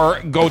 or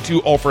go to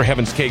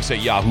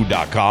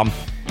ohforheavenscakes@yahoo.com.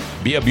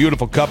 Be a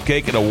beautiful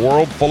cupcake in a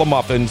world full of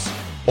muffins.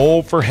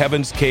 Oh for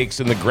Heaven's Cakes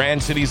in the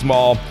Grand Cities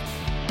Mall.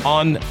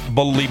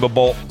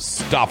 Unbelievable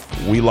stuff.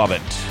 We love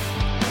it.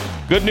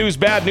 Good news,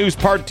 bad news,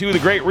 part 2, The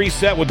Great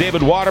Reset with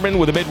David Waterman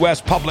with the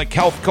Midwest Public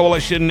Health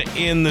Coalition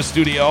in the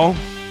studio. A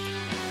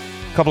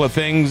couple of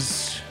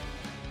things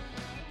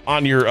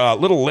on your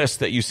little list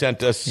that you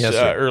sent us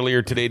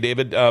earlier today,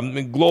 David.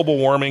 Global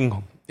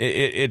warming,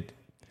 it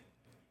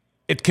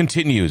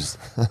continues.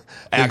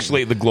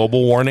 Actually, the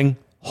global warming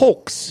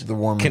hoax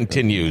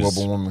continues.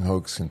 Global warming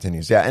hoax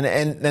continues. Yeah,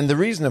 and the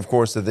reason, of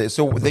course, that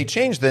they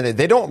changed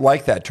they don't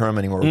like that term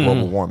anymore,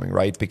 global warming,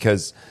 right?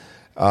 Because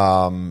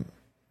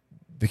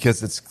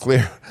it's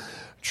clear,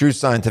 true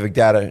scientific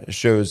data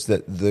shows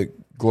that the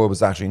globe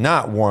is actually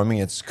not warming;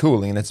 it's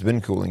cooling, and it's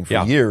been cooling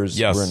for years.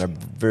 Yes. We're in a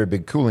very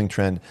big cooling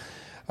trend.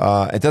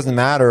 It doesn't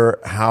matter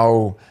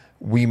how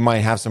we might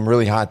have some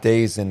really hot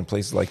days in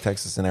places like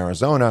Texas and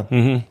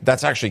Arizona.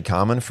 That's actually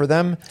common for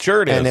them.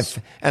 Sure it is.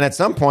 And at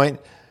some point,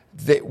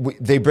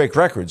 they break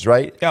records,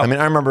 right? Yeah. I mean,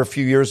 I remember a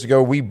few years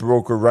ago, we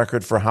broke a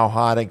record for how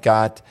hot it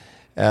got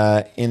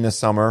in the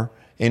summer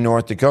in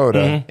North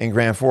Dakota, in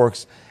Grand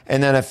Forks.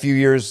 And then a few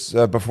years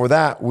before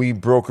that, we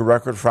broke a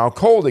record for how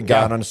cold it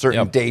got on a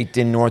certain date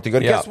in North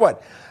Dakota. Guess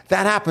what?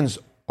 That happens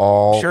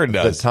all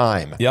the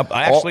time. Yep.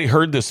 I actually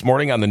heard this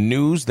morning on the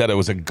news that it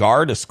was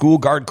a school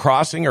guard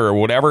crossing or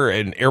whatever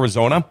in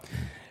Arizona.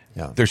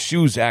 Yeah. Their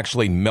shoes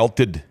actually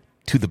melted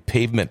to the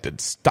pavement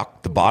and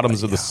stuck. The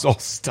bottoms of the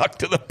soles stuck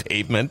to the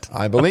pavement.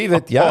 I believe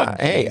it. Yeah.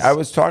 Hey, I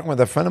was talking with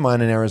a friend of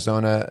mine in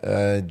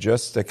Arizona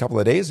just a couple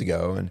of days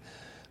ago, and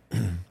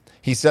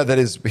he said that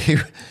his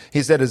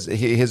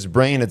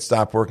brain had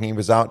stopped working. He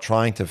was out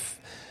trying to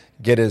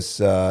get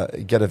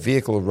a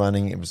vehicle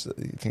running. I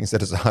think he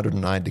said it's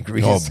 109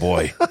 degrees. Oh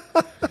boy!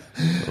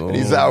 And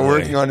he's out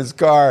working on his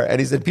car, and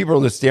he said people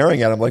are just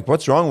staring at him like,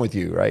 "What's wrong with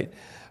you?" Right?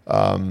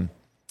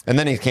 And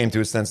then he came to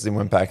his senses and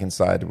went back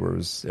inside where it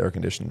was air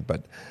conditioned.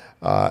 But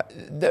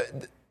the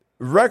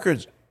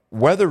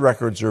weather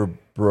records are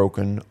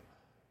broken,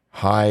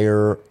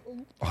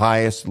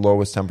 highest,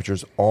 lowest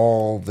temperatures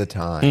all the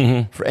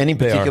time for any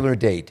particular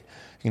date.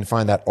 You can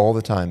find that all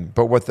the time.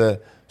 But what the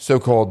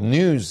so-called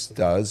news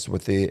does,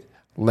 what the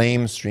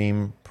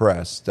lamestream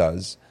press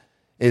does,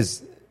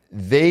 is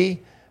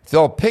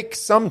they'll pick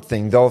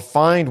something. They'll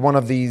find one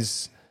of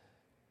these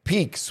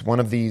peaks, one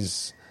of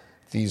these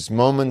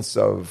moments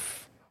of,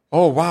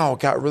 oh wow, it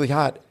got really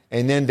hot,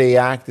 and then they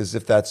act as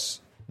if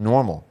that's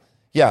normal.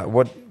 Yeah,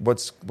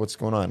 what's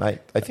going on? I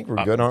think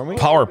we're good, aren't we?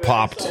 Power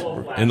popped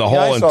in the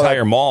whole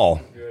entire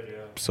mall,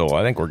 so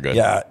I think we're good.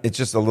 Yeah, it's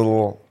just a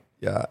little.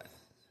 Yeah,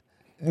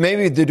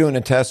 maybe they're doing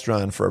a test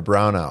run for a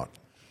brownout.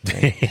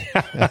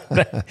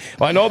 Well,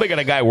 I know they got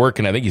a guy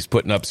working. I think he's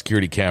putting up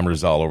security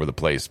cameras all over the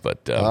place.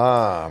 But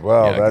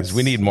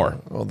we need more.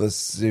 Well, the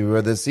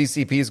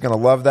CCP is going to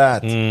love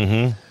that.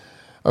 Mm-hmm.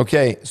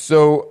 Okay,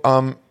 so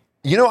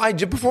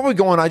before we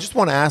go on, I just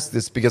want to ask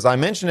this because I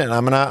mentioned it, and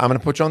I'm gonna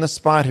put you on the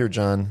spot here,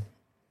 John.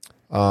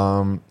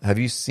 Have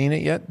you seen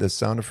it yet? The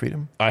Sound of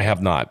Freedom? I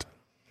have not.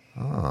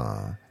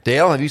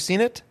 Dale, have you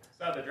seen it?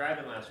 Saw the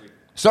drive-in last week.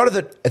 Started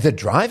at the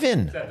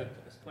drive-in.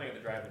 It's playing at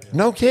the drive-in. Yeah.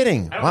 No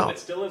kidding. I don't know if it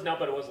still is now,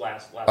 but it was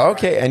last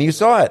Okay, Friday. and you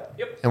saw it.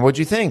 Yep. And what'd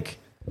you think?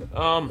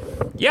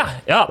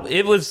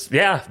 It was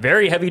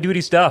very heavy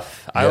duty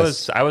stuff.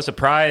 Yes. I was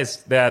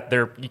surprised that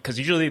because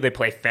usually they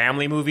play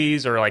family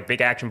movies or like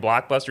big action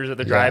blockbusters at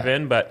the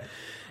drive-in, but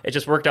it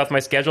just worked out with my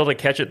schedule to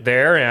catch it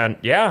there, and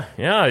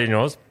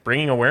it's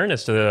bringing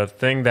awareness to the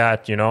thing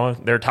that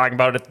they're talking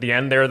about at the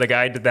end there. The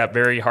guy did that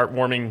very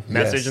heartwarming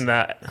message in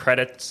the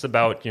credits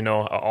about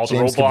all the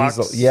James roadblocks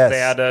Caviezel. they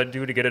had to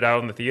do to get it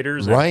out in the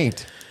theaters.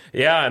 Right.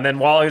 Yeah, and then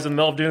while I was in the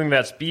middle of doing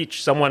that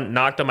speech, someone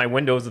knocked on my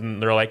windows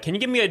and they're like, "Can you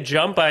give me a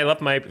jump? I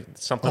left my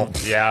something."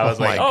 I was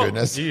like, "Oh,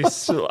 goodness.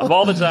 geez," of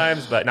all the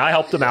times. But I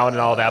helped them out and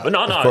all that. But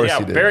no, course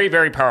you did. very,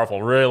 very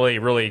powerful. Really,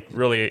 really,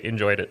 really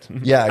enjoyed it.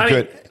 Yeah, I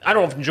good. mean, I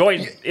don't know if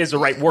enjoyed is the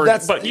right word,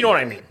 but you know what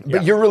I mean.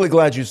 But you're really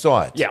glad you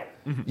saw it. Yeah.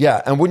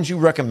 Yeah, and wouldn't you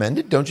recommend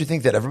it? Don't you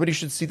think that everybody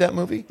should see that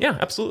movie? Yeah,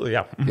 absolutely.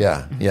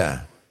 Yeah. Yeah.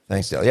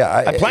 Thans, Dale.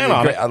 Yeah, I plan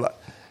on it.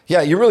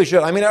 Yeah, you really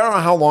should. I mean, I don't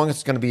know how long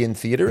it's going to be in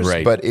theaters,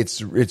 Right. but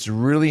it's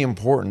really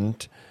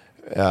important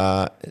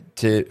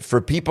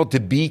for people to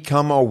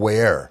become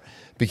aware,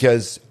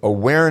 because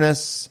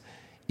awareness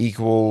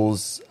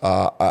equals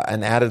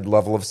an added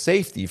level of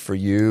safety for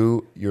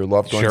you, your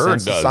loved ones, Sure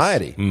and it does.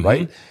 society. Mm-hmm.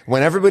 Right?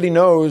 When everybody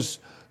knows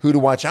who to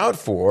watch out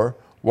for,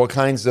 what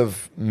kinds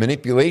of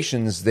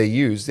manipulations they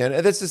use, and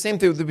that's the same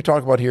thing that we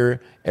talk about here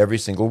every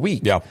single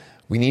week. Yeah.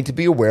 We need to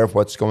be aware of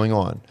what's going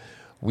on.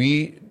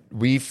 We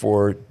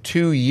for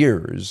 2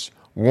 years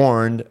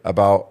warned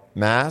about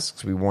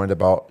masks. We warned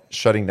about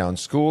shutting down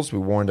schools. We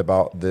warned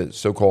about the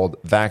so-called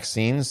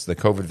vaccines, the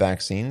COVID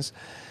vaccines.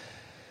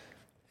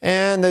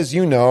 And as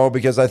you know,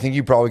 because I think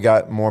you probably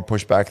got more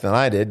pushback than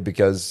I did,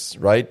 because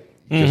you're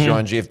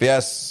on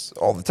GFBS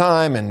all the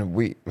time, and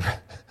we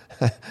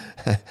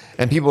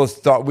and people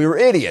thought we were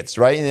idiots,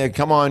 right? And they'd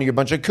come on, you're a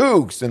bunch of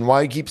kooks, and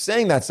why you keep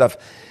saying that stuff?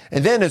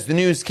 And then as the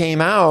news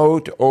came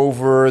out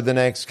over the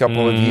next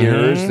couple of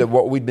years, that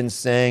what we'd been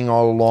saying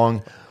all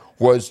along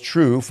was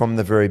true from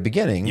the very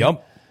beginning.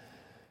 Yep.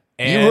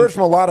 You heard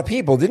from a lot of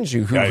people, didn't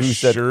you? Who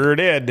said, sure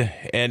did.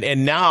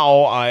 And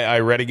now I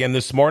read again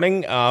this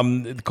morning,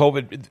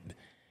 COVID,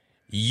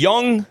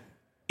 young,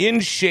 in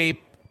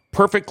shape,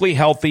 perfectly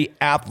healthy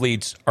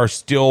athletes are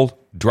still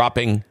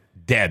dropping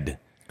dead.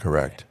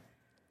 Correct.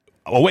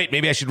 Oh, wait,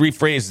 maybe I should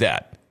rephrase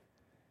that.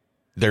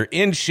 They're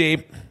in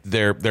shape,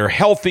 they're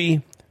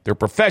healthy, they're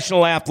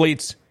professional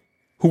athletes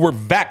who were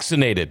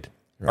vaccinated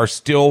are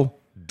still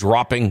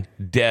dropping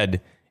dead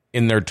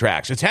in their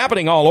tracks. It's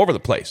happening all over the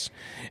place.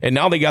 And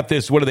now they got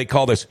this, what do they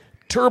call this?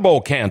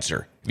 Turbo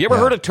cancer. Have you ever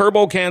heard of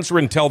turbo cancer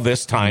until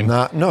this time?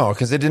 No,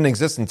 because it didn't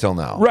exist until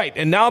now. Right.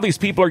 And now these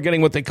people are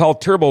getting what they call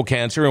turbo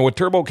cancer. And what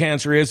turbo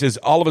cancer is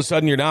all of a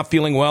sudden you're not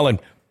feeling well and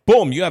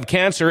boom, you have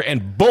cancer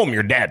and boom,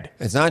 you're dead.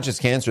 It's not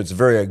just cancer. It's a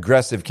very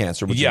aggressive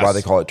cancer, which is why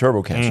they call it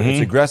turbo cancer.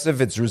 It's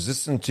aggressive. It's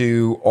resistant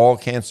to all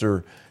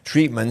cancer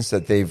treatments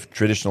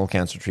traditional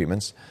cancer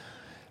treatments.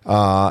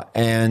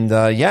 And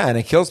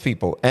it kills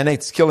people, and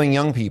it's killing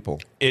young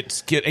people.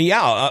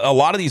 A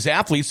lot of these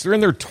athletes, they're in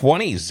their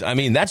 20s. I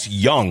mean, that's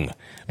young,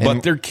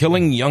 but they're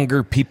killing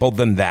younger people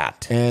than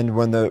that. And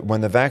when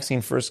the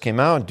vaccine first came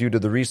out, due to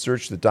the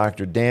research that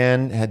Dr.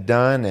 Dan had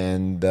done,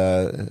 and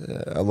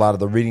a lot of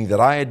the reading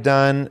that I had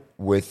done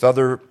with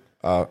written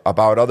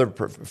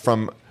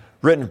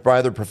by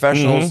other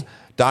professionals,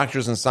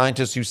 doctors and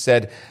scientists who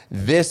said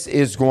this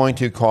is going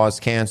to cause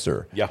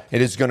cancer. Yeah.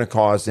 It is going to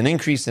cause an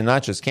increase in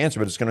not just cancer,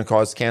 but it's going to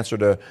cause cancer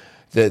to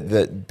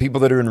the people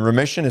that are in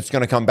remission. It's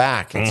going to come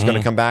back. It's going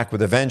to come back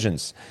with a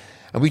vengeance.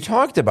 And we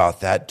talked about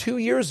that 2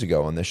 years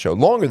ago on this show,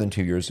 longer than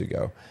 2 years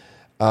ago.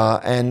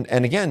 And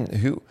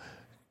again,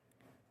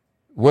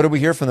 what do we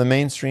hear from the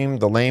mainstream,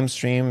 the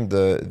lamestream,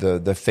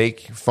 the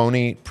fake,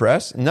 phony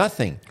press?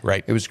 Nothing.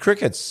 Right. It was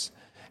crickets.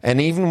 And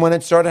even when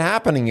it started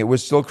happening, it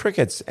was still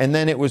crickets. And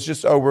then it was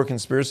just, we're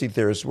conspiracy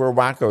theorists, we're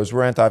wackos,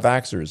 we're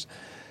anti-vaxxers.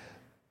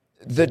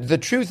 The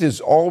truth is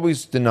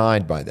always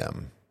denied by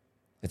them.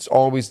 It's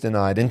always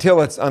denied until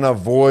it's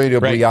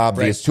unavoidably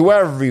obvious to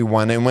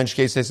everyone, in which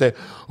case they say,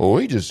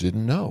 we just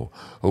didn't know.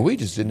 We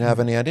just didn't have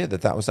any idea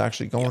that was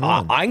actually going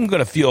on. I'm going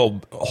to feel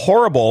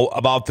horrible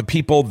about the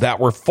people that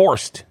were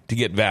forced to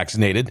get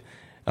vaccinated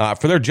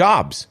for their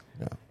jobs.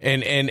 Yeah.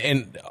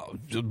 And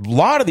a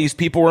lot of these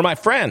people were my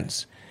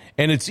friends.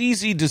 And it's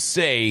easy to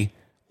say,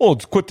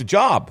 it's quit the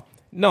job.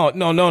 No.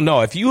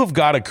 If you have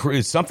got a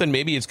career, something,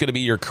 maybe it's going to be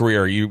your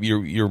career.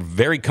 You're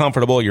very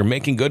comfortable. You're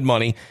making good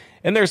money.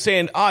 And they're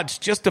saying, it's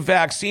just a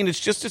vaccine.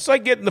 It's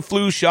like getting the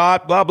flu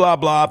shot, blah, blah,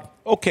 blah.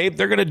 Okay,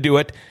 they're going to do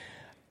it.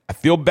 I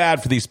feel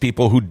bad for these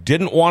people who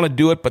didn't want to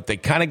do it, but they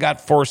kind of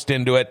got forced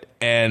into it.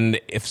 And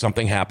if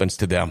something happens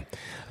to them,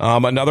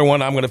 another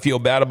one I'm going to feel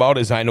bad about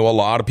is I know a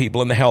lot of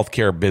people in the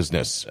healthcare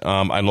business.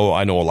 I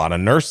know a lot of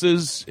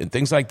nurses and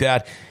things like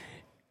that.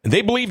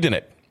 They believed in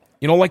it,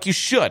 like you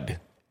should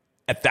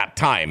at that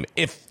time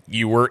if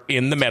you were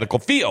in the medical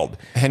field.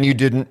 And you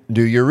didn't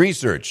do your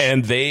research.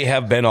 And they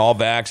have been all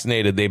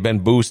vaccinated. They've been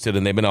boosted,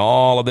 and they've been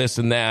all of this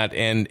and that.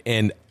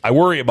 And I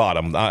worry about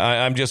them.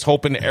 I'm just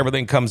hoping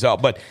everything comes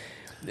out. But,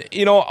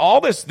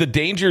 all this, the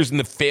dangers and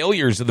the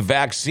failures of the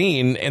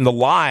vaccine and the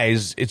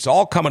lies, it's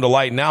all coming to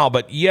light now.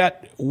 But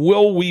yet,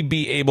 will we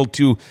be able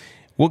to,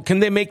 can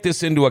they make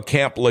this into a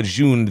Camp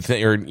Lejeune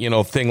thing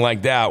or, thing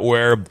like that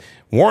where,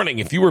 warning,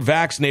 if you were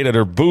vaccinated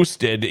or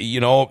boosted,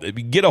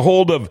 get a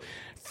hold of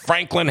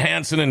Franklin,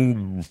 Hansen,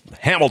 and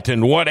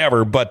Hamilton,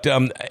 whatever. But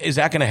is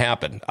that going to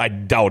happen? I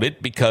doubt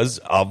it because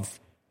of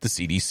the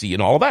CDC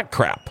and all that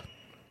crap.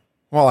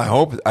 Well, I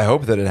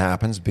hope that it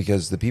happens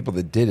because the people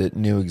that did it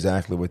knew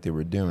exactly what they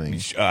were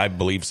doing. I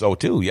believe so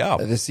too. Yeah,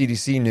 the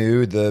CDC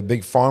knew, the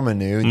big pharma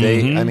knew.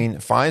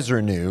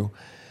 Pfizer knew.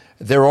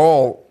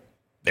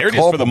 They're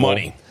just for the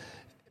money.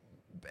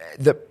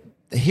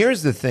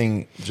 Here's the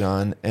thing,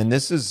 John, and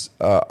this is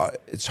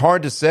it's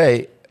hard to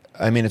say.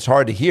 I mean, it's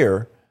hard to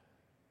hear,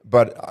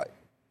 but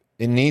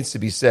it needs to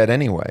be said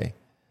anyway.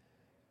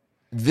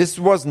 This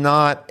was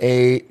not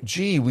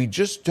we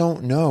just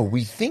don't know.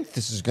 We think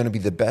this is going to be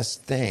the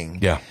best thing.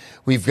 Yeah.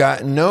 We've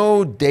got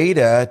no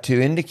data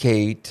to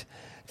indicate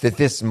that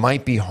this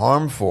might be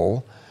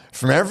harmful.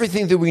 From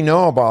everything that we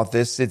know about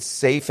this, it's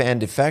safe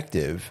and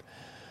effective.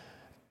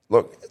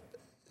 Look,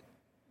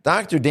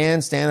 Dr. Dan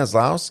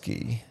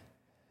Stanislawski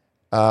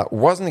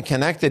wasn't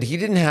connected. He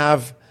didn't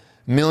have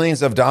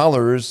millions of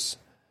dollars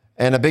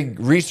and a big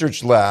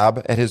research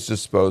lab at his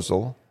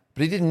disposal.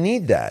 But he didn't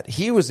need that.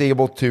 He was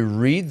able to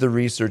read the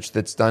research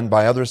that's done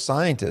by other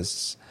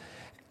scientists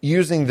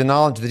using the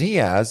knowledge that he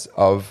has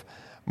of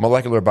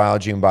molecular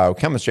biology and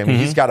biochemistry. I mean,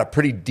 he's got a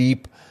pretty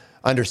deep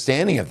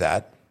understanding of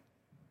that.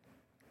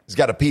 He's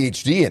got a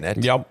PhD in it.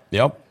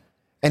 Yep.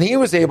 And he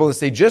was able to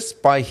say,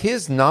 just by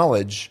his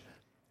knowledge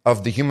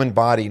of the human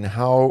body and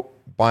how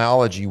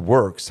biology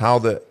works,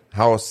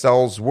 how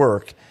cells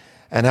work,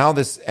 and how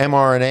this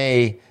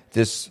mRNA,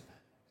 this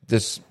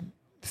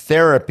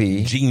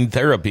therapy, gene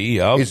therapy,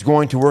 is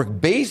going to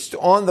work based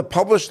on the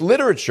published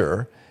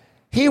literature,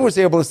 he was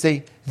able to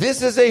say,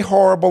 this is a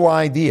horrible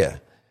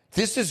idea.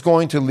 This is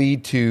going to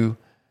lead to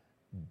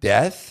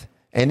death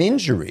and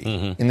injury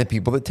in the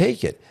people that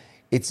take it.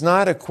 It's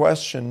not a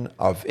question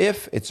of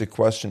if, it's a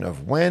question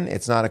of when.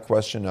 It's not a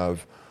question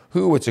of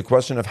who, it's a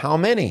question of how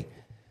many.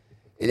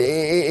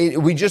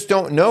 We just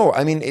don't know.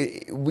 I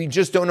mean, we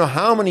just don't know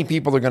how many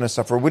people are going to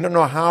suffer. We don't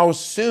know how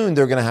soon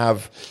they're going to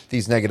have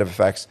these negative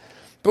effects.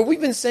 But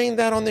we've been saying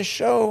that on this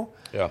show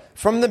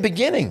from the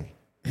beginning.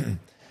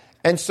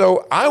 And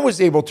so I was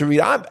able to read,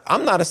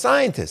 I'm not a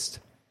scientist.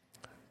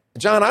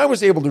 John, I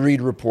was able to read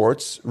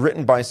reports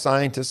written by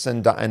scientists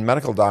and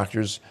medical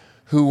doctors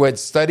who had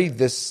studied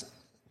this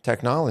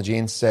technology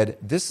and said,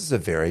 this is a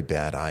very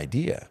bad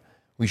idea.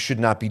 We should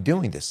not be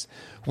doing this.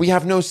 We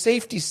have no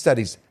safety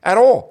studies at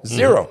all.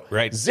 Zero.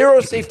 Right.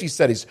 Zero safety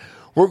studies.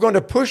 We're going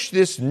to push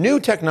this new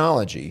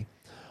technology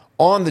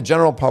on the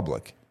general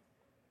public.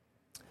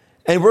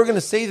 And we're going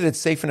to say that it's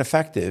safe and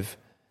effective,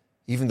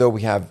 even though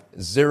we have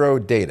zero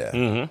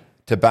data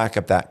to back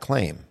up that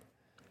claim.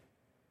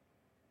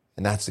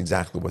 And that's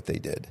exactly what they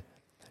did.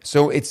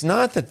 So it's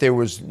not that there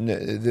was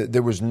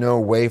no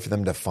way for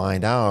them to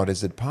find out.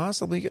 Is it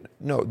possibly?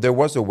 No, there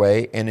was a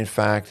way. And in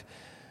fact,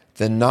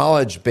 the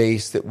knowledge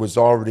base that was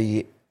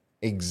already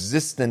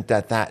existent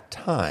at that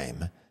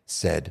time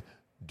said,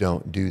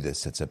 don't do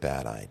this. It's a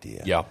bad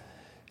idea. Yeah.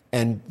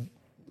 And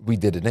we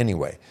did it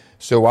anyway.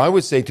 So I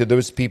would say to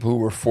those people who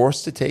were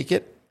forced to take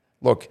it,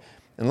 look,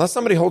 unless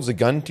somebody holds a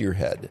gun to your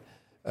head,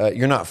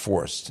 you're not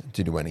forced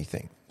to do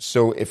anything.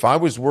 So if I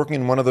was working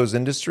in one of those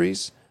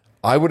industries,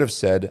 I would have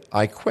said,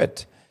 I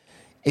quit.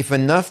 If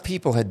enough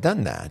people had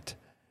done that,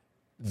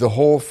 the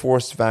whole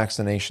forced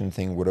vaccination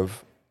thing would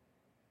have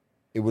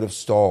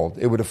stalled.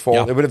 It would have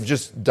fallen. It would have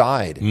just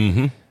died.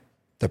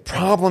 The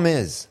problem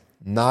is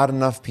not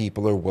enough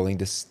people are willing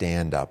to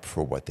stand up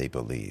for what they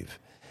believe.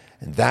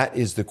 And that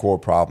is the core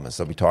problem, as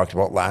we talked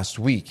about last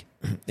week.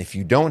 If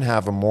you don't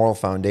have a moral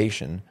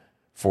foundation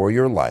for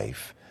your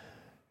life,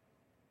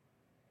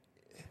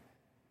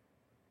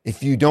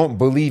 if you don't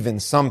believe in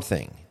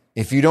something,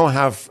 if you don't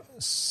have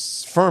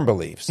firm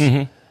beliefs,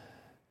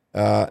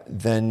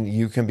 then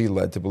you can be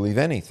led to believe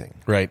anything.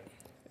 Right.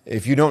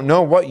 If you don't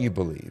know what you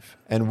believe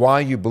and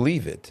why you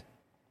believe it,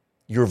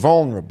 you're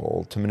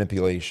vulnerable to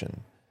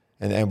manipulation.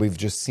 And we've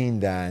just seen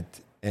that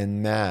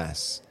en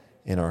masse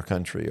in our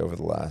country over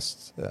the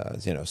last,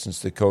 since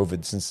the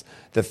COVID, since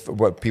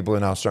what people are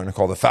now starting to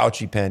call the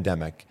Fauci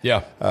pandemic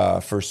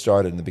first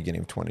started in the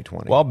beginning of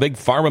 2020. Well, Big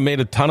Pharma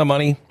made a ton of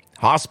money.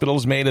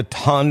 Hospitals made a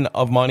ton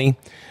of money.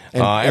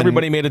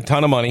 Everybody made a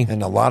ton of money.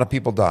 And a lot of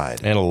people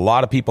died. And a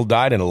lot of people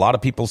died, and a lot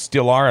of people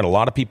still are, and a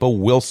lot of people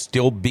will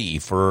still be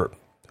for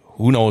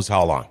who knows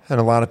how long. And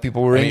a lot of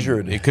people were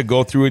injured. It could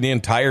go through the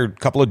entire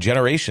couple of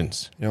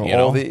generations.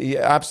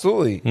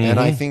 Absolutely. And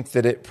I think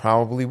that it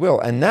probably will.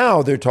 And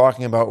now they're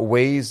talking about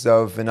ways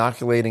of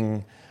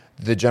inoculating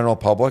the general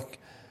public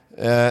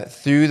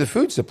through the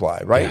food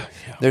supply, right?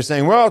 Yeah. They're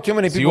saying, well, too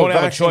many people won't are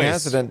have a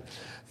choice.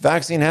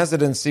 vaccine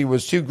hesitancy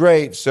was too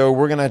great, so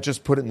we're going to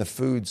just put it in the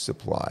food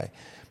supply.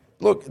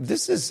 Look,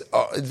 this is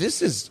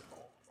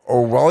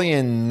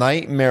Orwellian,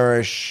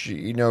 nightmarish,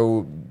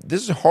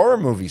 this is horror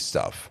movie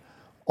stuff,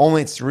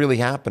 only it's really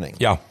happening.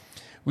 Yeah.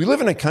 We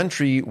live in a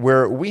country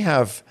where we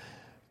have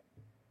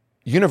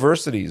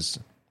universities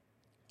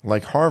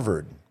like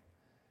Harvard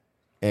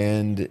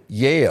and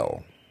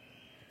Yale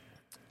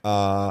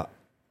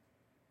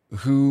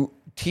who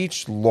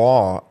teach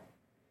law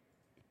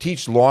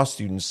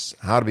students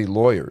how to be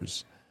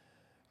lawyers.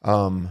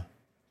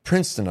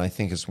 Princeton, I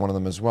think, is one of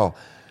them as well.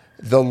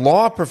 The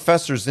law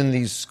professors in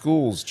these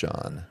schools,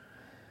 John,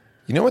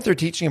 you know what they're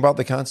teaching about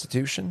the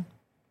Constitution?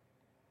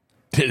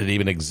 Did it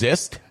even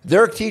exist?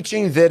 They're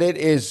teaching that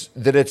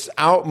it's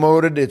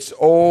outmoded, it's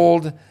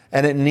old,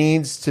 and it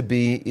needs to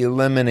be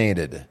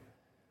eliminated.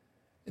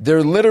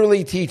 They're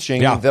literally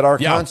teaching that our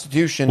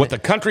Constitution, what the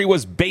country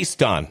was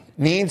based on,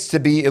 needs to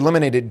be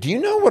eliminated. Do you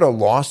know what a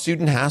law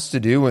student has to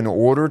do in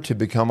order to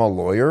become a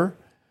lawyer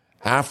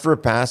after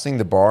passing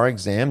the bar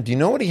exam? Do you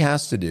know what he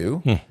has to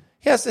do?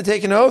 He has to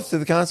take an oath to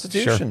the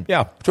Constitution. Sure.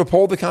 Yeah. To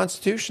uphold the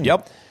Constitution.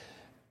 Yep.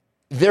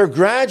 They're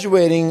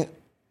graduating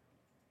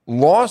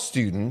law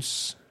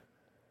students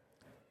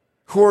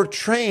who are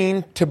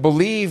trained to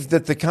believe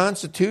that the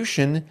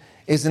Constitution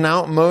is an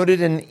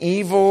outmoded and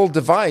evil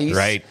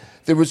device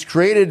that was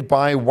created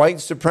by white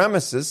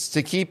supremacists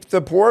to keep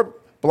the poor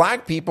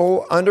black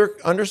people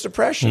under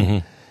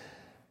suppression.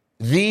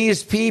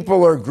 These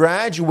people are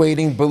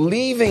graduating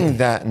believing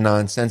that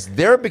nonsense.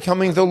 They're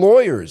becoming the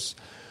lawyers.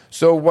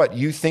 So what,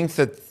 you think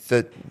that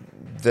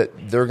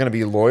they're going to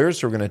be lawyers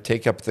who are going to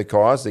take up the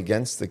cause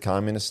against the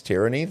communist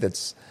tyranny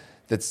that's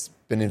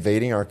been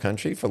invading our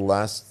country for the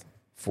last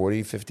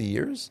 40, 50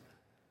 years?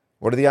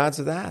 What are the odds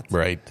of that?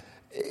 Right.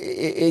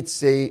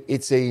 It's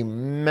a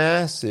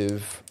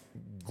massive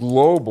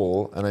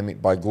global, and I mean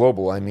by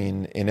global, I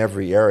mean in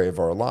every area of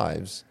our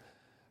lives,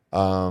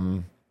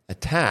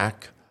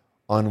 attack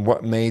on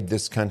what made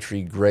this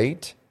country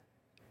great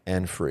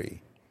and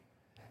free.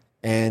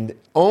 And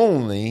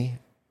only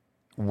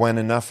when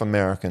enough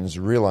Americans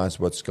realize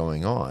what's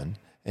going on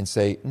and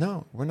say,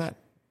 no, we're not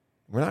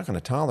going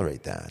to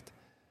tolerate that,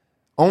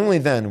 only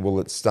then will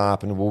it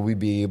stop, and will we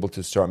be able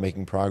to start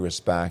making progress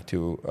back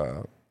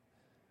to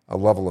a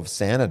level of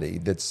sanity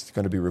that's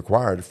going to be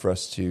required for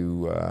us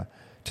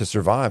to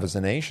survive as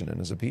a nation and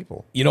as a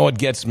people. You know what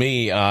gets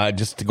me,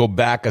 just to go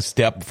back a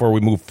step before we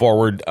move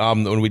forward,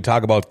 when we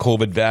talk about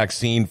COVID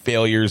vaccine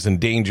failures and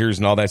dangers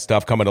and all that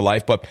stuff coming to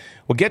life, but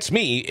what gets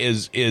me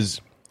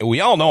is we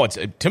all know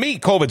to me,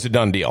 COVID's a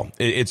done deal.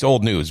 It's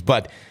old news,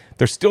 but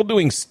they're still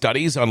doing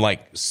studies on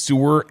like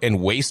sewer and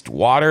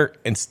wastewater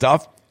and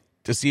stuff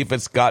to see if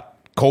it's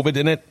got COVID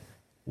in it.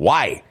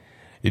 Why?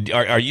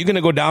 Are you going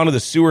to go down to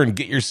the sewer and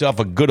get yourself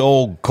a good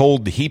old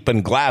cold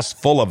heaping glass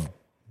full of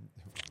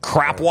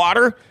crap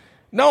water?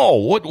 No.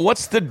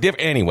 What's the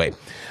difference? Anyway.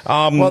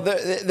 Well,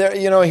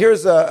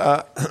 here's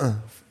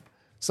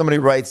somebody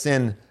writes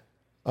in,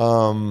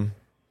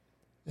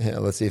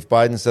 let's see, if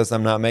Biden says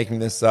I'm not making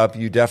this up,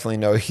 you definitely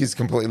know he's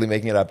completely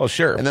making it up. Oh,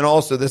 sure. And then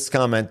also this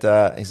comment,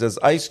 he says,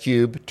 Ice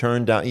Cube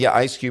turned down,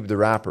 Ice Cube the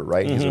rapper,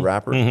 right? He's a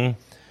rapper.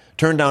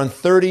 Turned down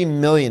 $30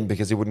 million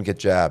because he wouldn't get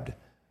jabbed.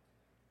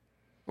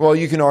 Well,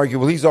 you can argue,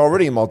 well, he's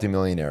already a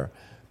multimillionaire.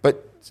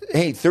 But,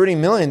 hey, $30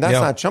 million, that's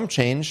not chump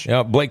change.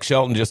 Yeah, Blake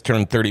Shelton just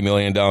turned $30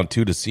 million down,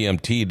 to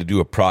CMT to do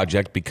a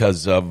project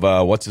because of,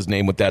 what's his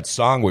name with that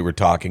song we were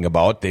talking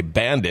about. They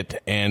banned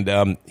it,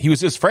 and he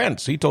was his friend.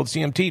 So he told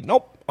CMT,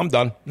 nope, I'm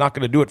done. Not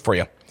going to do it for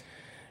you.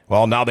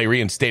 Well, now they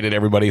reinstated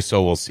everybody,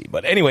 so we'll see.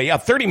 But anyway,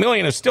 $30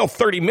 million is still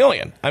 $30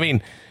 million. I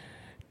mean,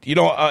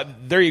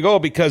 there you go,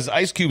 because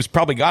Ice Cube's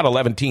probably got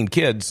 11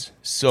 kids.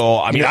 So,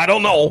 I mean, I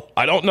don't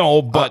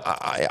know, but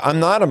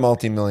I'm not a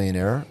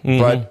multimillionaire,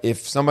 but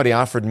if somebody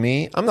offered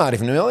me, I'm not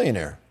even a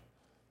millionaire.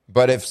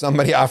 But if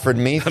somebody offered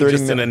me 30 I'm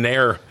just in an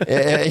air.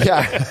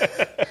 Yeah.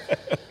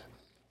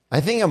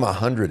 I think I'm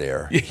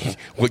 100-air.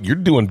 Well, you're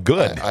doing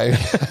good.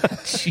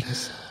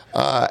 Jeez.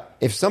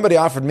 If somebody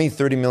offered me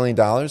 $30 million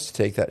to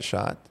take that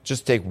shot,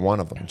 just take one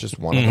of them, just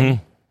one of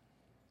them.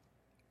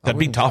 That'd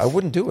be tough. I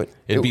wouldn't do it.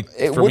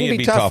 It wouldn't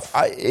be tough.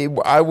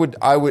 I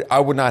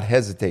would not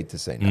hesitate to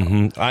say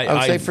no. I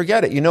would say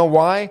forget it. You know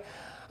why?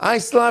 I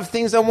still have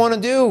things I want to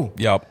do.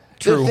 Yep.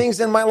 True. There are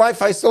things in my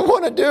life I still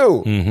want to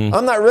do.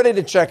 I'm not ready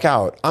to check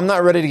out. I'm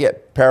not ready to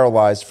get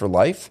paralyzed for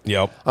life.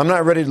 Yep. I'm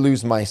not ready to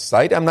lose my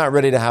sight. I'm not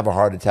ready to have a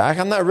heart attack.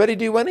 I'm not ready to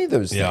do any of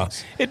those things. Yeah.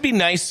 It'd be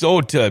nice, though,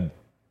 to,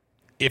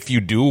 if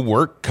you do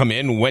work, come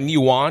in when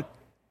you want.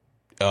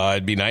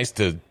 It'd be nice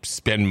to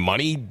spend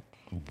money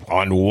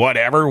on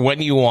whatever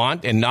when you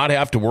want and not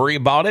have to worry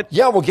about it?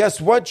 Yeah, well,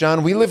 guess what,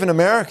 John? We live in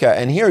America,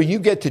 and here you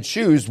get to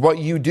choose what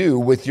you do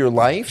with your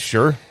life.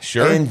 Sure.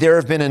 And there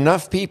have been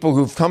enough people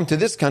who've come to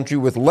this country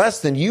with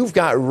less than you've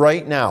got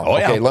right now. Oh,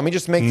 yeah. Okay, let me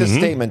just make this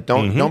statement.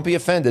 Don't be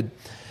offended.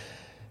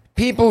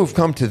 People who've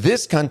come to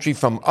this country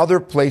from other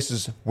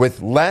places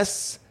with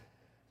less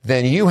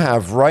than you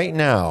have right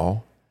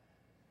now,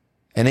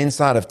 and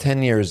inside of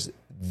 10 years,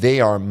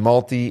 they are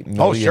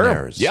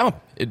multi-millionaires. Oh, sure. Yeah.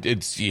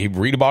 It's you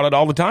read about it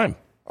all the time.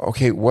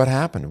 Okay, what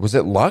happened? Was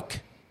it luck?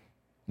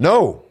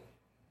 No,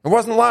 it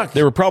wasn't luck.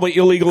 They were probably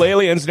illegal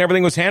aliens and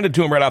everything was handed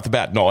to them right off the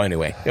bat. No,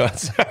 anyway.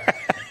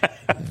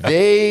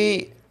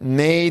 They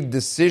made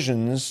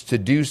decisions to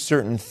do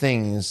certain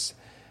things,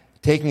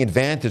 taking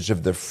advantage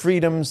of the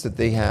freedoms that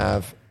they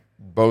have,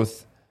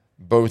 both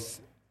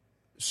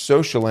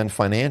social and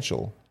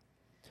financial,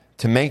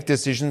 to make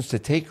decisions, to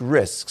take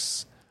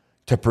risks,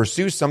 to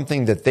pursue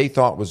something that they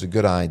thought was a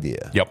good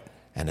idea. Yep.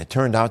 And it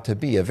turned out to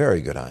be a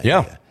very good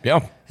idea.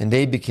 Yeah. And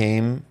they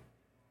became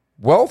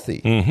wealthy.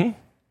 Mm-hmm.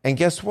 And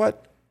guess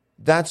what?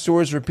 That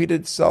story's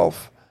repeated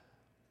itself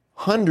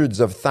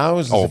hundreds of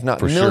thousands, if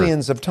not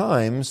millions of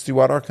times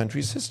throughout our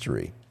country's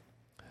history.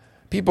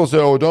 People say,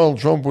 oh, Donald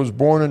Trump was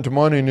born into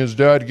money and his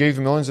dad gave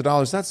him millions of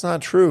dollars. That's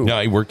not true. No,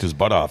 he worked his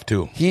butt off,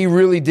 too. He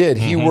really did.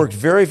 He worked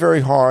very,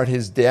 very hard.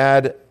 His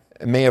dad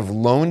may have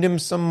loaned him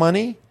some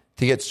money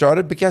to get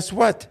started, but guess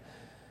what?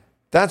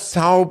 That's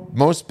how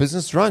most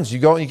business runs. You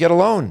go and you get a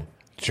loan.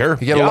 Sure.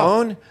 You get a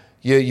loan,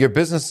 your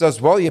business does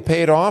well, you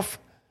pay it off.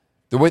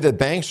 The way that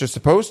banks are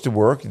supposed to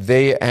work,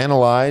 they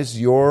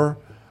analyze your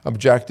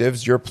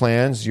objectives, your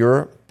plans,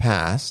 your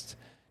past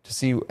to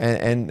see,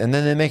 and then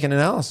they make an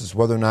analysis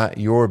whether or not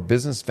your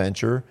business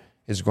venture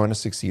is going to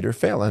succeed or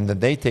fail. And then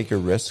they take a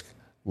risk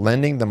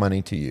lending the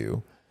money to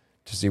you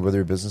to see whether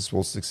your business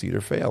will succeed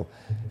or fail.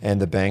 And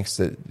the banks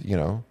that,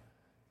 a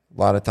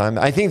lot of time,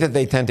 I think that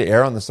they tend to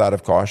err on the side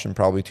of caution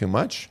probably too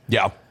much.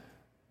 Yeah.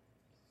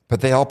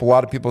 But they help a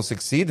lot of people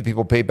succeed. The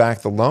people pay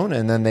back the loan,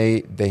 and then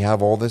they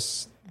have all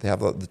this, they have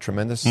the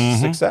tremendous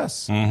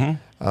success.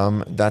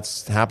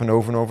 That's happened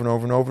over and over and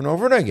over and over and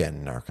over and again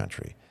in our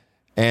country.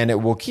 And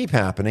it will keep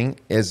happening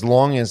as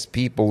long as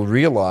people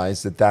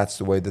realize that that's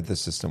the way that the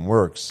system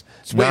works.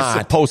 It's the way it's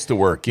supposed to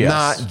work, yes.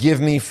 Not give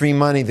me free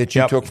money that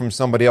you took from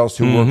somebody else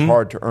who worked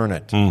hard to earn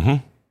it.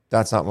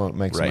 That's not what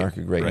makes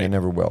America great, and it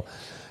never will.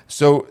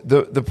 So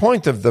the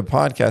point of the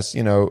podcast,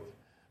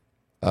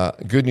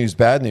 good news,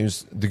 bad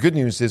news. The good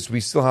news is we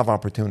still have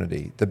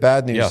opportunity. The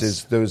bad news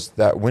is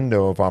that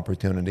window of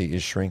opportunity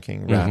is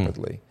shrinking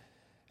rapidly.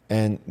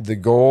 And the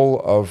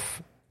goal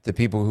of the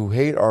people who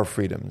hate our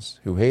freedoms,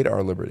 who hate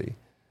our liberty,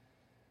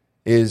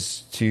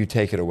 is to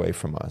take it away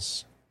from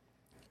us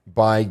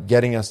by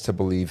getting us to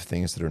believe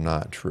things that are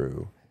not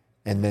true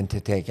and then to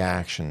take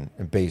action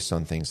based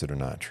on things that are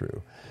not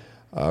true.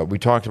 We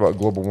talked about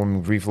global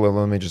warming briefly.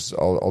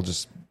 I'll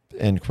just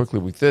end quickly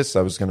with this.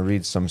 I was going to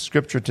read some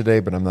scripture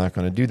today, but I'm not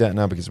going to do that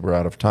now because we're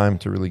out of time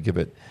to really give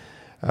it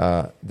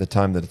the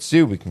time that it's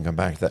due. We can come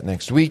back to that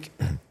next week.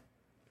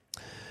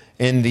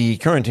 In the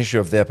current issue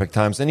of the Epoch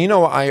Times, and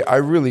I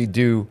really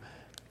do.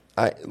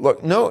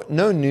 Look,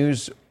 no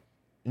news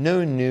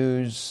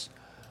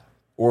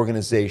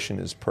organization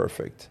is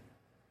perfect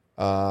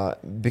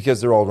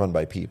because they're all run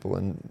by people,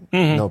 and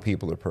no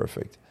people are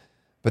perfect.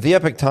 But the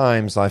Epoch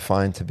Times I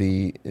find to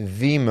be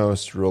the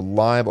most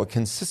reliable,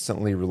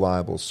 consistently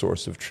reliable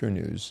source of true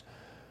news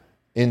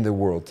in the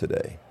world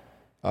today,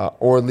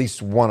 or at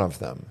least one of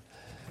them.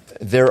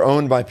 They're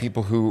owned by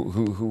people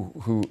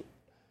who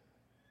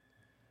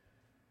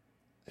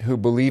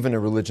believe in a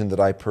religion that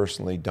I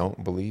personally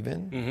don't believe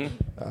in.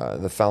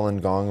 The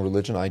Falun Gong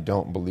religion, I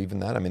don't believe in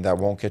that. I mean, that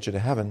won't get you to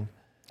heaven.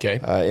 Okay.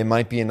 It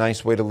might be a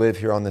nice way to live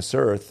here on this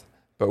earth,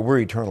 but we're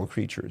eternal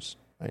creatures,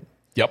 right?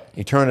 Yep.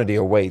 Eternity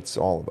awaits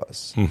all of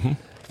us.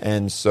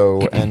 And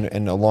so,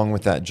 and along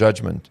with that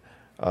judgment.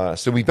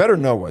 So we better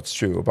know what's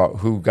true about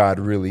who God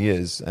really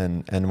is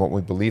and what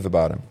we believe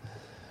about him.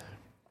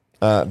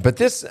 But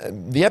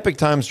the Epoch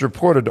Times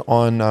reported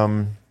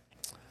on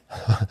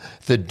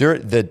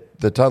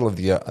the title of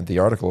the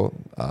article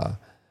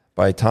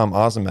by Tom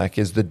Ozimek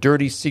is "The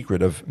Dirty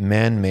Secret of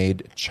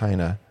Man-Made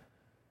China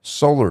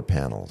Solar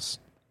Panels."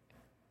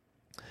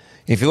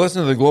 If you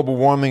listen to the global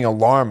warming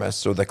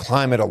alarmists or the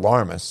climate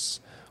alarmists,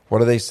 what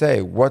do they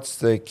say? What's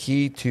the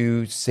key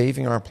to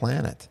saving our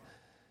planet?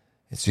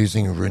 It's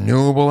using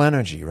renewable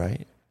energy,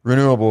 right?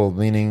 Renewable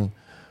meaning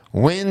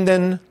wind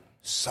and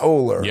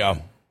solar. Yeah.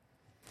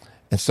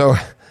 And so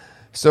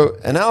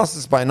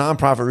analysis by a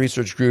nonprofit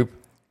research group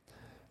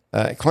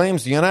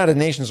claims the United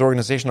Nations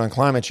Organization on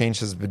Climate Change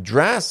has been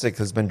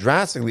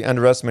drastically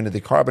underestimated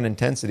the carbon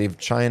intensity of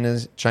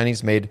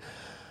Chinese-made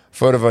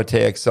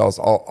photovoltaic cells.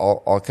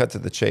 I'll cut to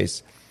the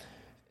chase.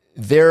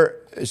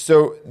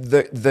 So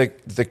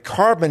the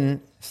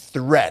carbon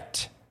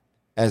threat,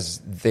 as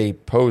they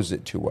pose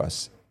it to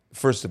us,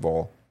 first of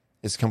all,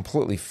 is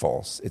completely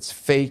false. It's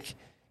fake.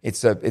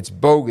 It's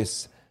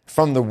bogus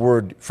from the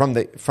word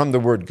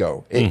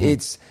go.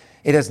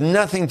 It has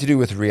nothing to do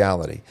with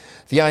reality.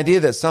 The idea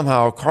that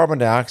somehow carbon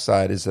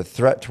dioxide is a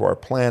threat to our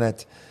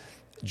planet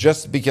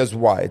just because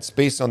why? It's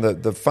based on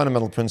the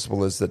fundamental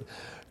principle is that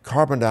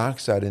carbon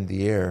dioxide in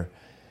the air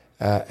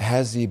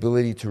has the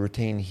ability to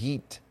retain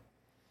heat.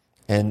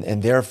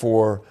 And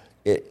therefore,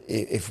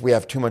 if we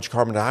have too much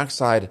carbon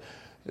dioxide,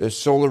 the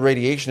solar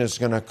radiation is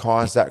going to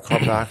cause that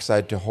carbon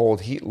dioxide to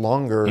hold heat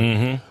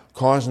longer,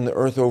 causing the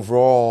Earth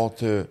overall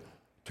to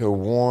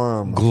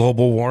warm.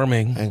 Global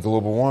warming. And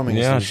global warming.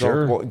 Yeah,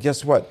 sure. Well,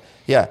 guess what?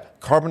 Yeah,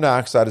 carbon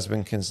dioxide has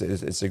been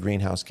considered, it's a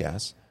greenhouse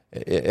gas.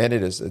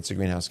 It's a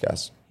greenhouse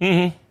gas.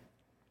 Mm-hmm.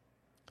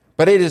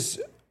 But it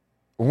is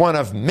one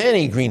of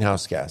many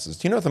greenhouse gases.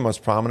 Do you know what the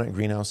most prominent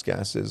greenhouse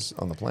gas is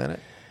on the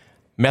planet?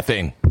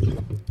 Methane.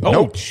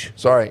 Nope.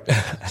 Sorry.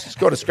 Just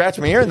go to scratch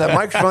my ear and that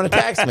microphone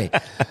attacks me.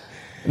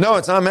 No,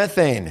 it's not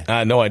methane.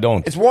 No, I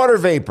don't. It's water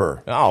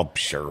vapor. Oh,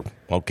 sure.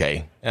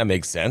 Okay. That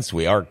makes sense.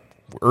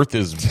 Earth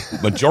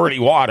is majority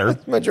water.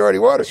 Majority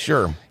water.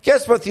 Sure.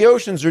 Guess what the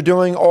oceans are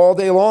doing all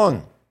day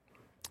long?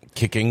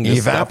 Kicking this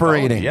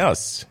Evaporating.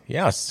 Stuff out.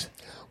 Yes.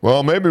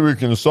 Well, maybe we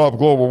can stop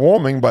global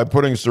warming by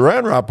putting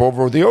saran wrap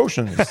over the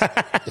oceans.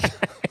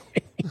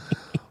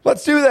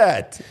 Let's do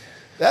that.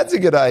 That's a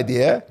good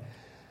idea.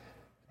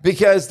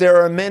 Because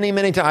there are many,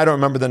 many times, I don't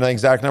remember the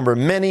exact number,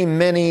 many,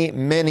 many,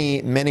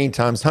 many, many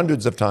times,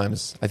 hundreds of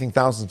times, I think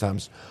thousands of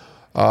times,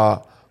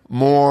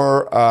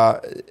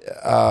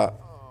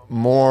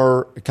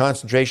 more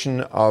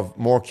concentration of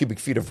more cubic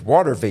feet of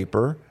water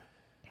vapor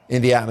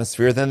in the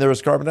atmosphere than there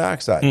was carbon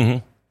dioxide.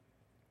 Mm-hmm.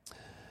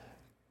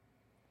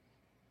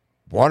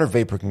 Water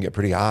vapor can get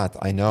pretty hot.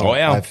 I know. Oh,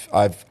 yeah.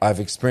 I've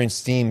experienced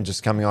steam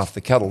just coming off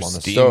the kettle on the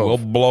steam stove. Will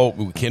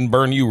blow, can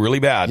burn you really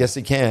bad. Yes,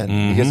 it can.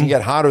 It can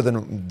get hotter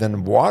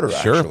than water,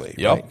 sure. Actually.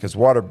 Yep. Right? Because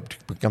water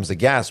becomes a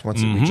gas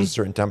once it reaches a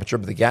certain temperature,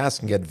 but the gas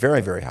can get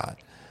very, very hot.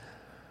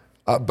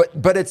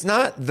 But it's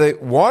not the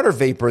water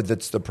vapor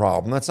that's the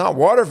problem. That's not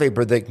water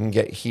vapor that can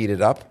get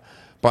heated up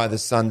by the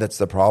sun that's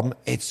the problem.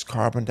 It's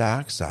carbon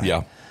dioxide.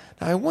 Yeah.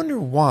 Now, I wonder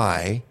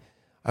why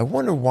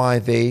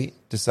they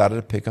decided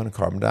to pick on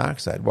carbon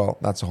dioxide. Well,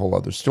 that's a whole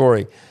other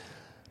story.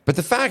 But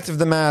the fact of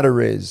the matter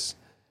is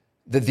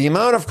that the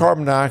amount of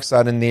carbon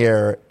dioxide in the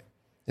air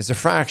is a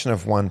fraction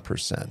of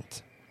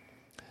 1%.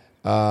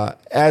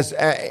 As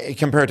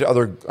compared to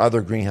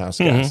other greenhouse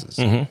gases.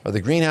 Or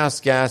the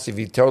greenhouse gas, if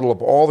you total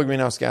up all the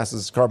greenhouse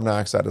gases, carbon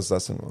dioxide is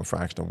less than a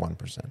fraction of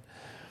 1%.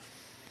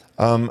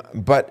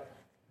 But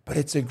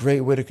it's a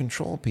great way to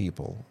control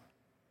people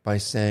by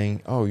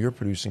saying, oh, you're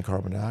producing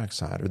carbon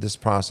dioxide, or this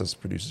process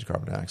produces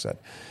carbon dioxide.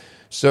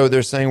 So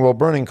they're saying, well,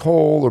 burning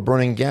coal or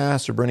burning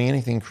gas or burning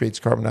anything creates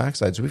carbon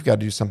dioxide. So we've got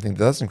to do something that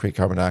doesn't create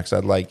carbon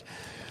dioxide, like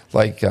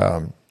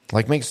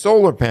make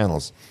solar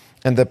panels.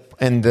 And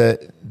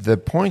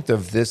the point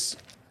of this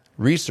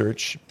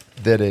research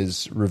that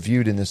is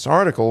reviewed in this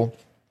article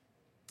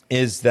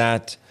is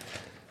that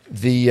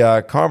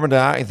the carbon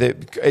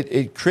dioxide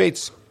it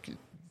creates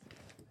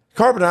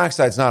carbon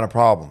dioxide is not a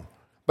problem.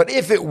 But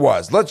if it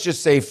was, let's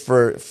just say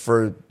for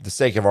the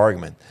sake of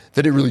argument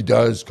that it really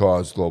does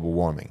cause global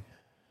warming,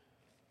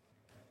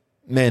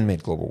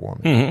 man-made global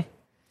warming.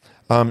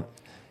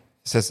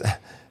 Says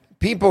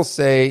people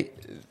say.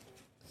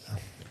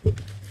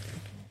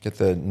 Get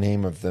the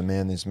name of the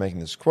man who's making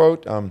this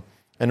quote.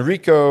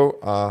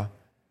 Enrico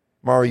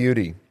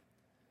Mariucci.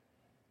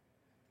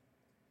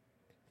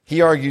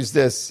 He argues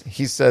this.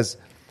 He says,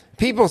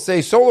 people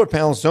say solar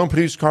panels don't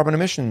produce carbon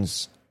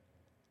emissions,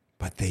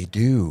 but they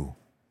do.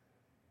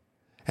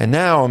 And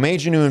now a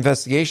major new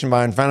investigation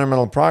by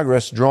Environmental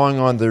Progress, drawing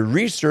on the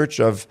research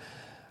of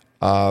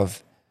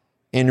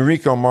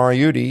Enrico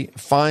Mariucci,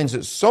 finds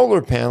that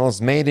solar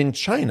panels made in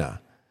China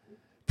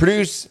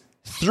produce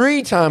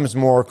 3 times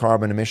more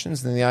carbon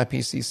emissions than the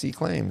IPCC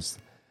claims.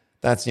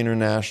 That's the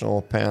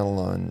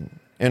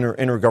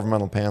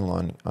Intergovernmental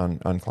Panel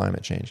on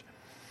Climate Change,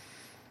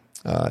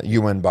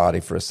 UN body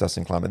for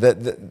assessing climate.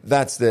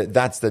 That's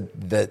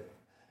the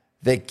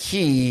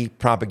key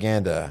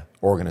propaganda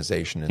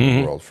organization in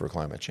the world for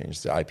climate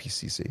change, the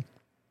IPCC.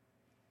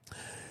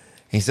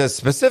 He says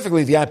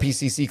specifically, the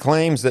IPCC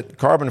claims that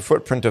carbon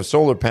footprint of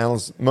solar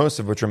panels, most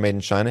of which are made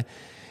in China,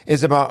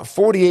 is about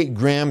 48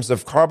 grams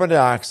of carbon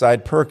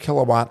dioxide per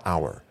kilowatt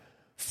hour.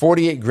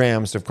 48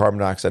 grams of carbon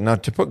dioxide. Now,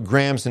 to put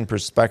grams in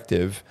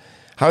perspective,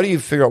 how do you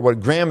figure out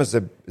what gram is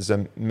a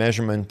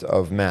measurement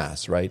of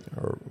mass, right?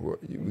 Or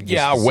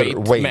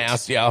weight,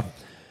 mass, yeah.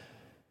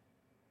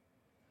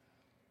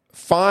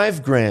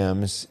 5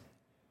 grams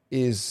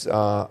is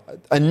a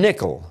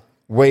nickel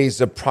weighs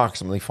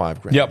approximately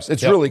 5 grams. Yep.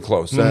 It's really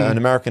close. An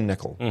American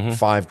nickel,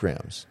 5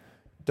 grams.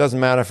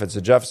 Doesn't matter if it's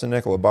a Jefferson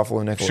nickel, a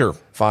Buffalo nickel, sure.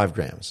 5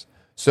 grams.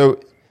 So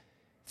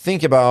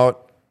think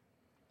about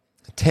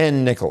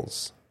 10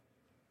 nickels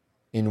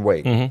in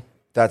weight.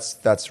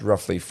 That's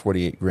roughly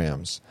 48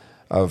 grams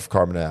of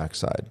carbon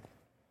dioxide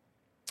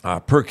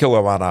per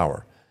kilowatt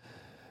hour.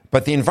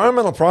 But the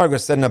Environmental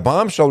Progress said in a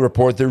bombshell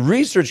report that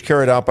research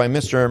carried out by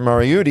Mr.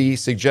 Mariucci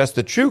suggests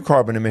that true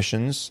carbon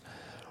emissions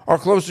are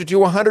closer to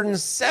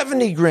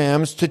 170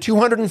 grams to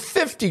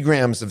 250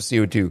 grams of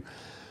CO2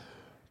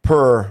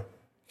 per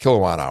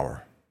kilowatt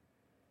hour.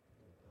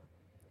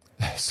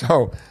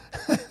 So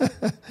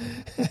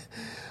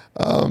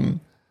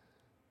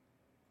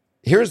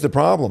here's the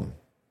problem.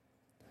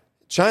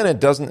 China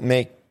doesn't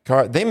make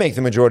they make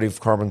the majority of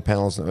solar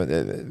panels in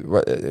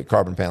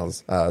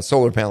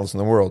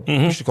the world.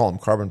 We should call them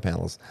carbon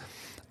panels.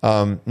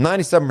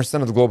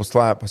 97% of the global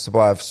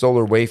supply of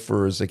solar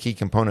wafers, a key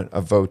component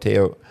of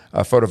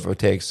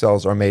photovoltaic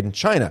cells, are made in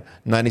China.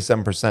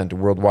 97%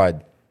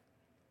 worldwide.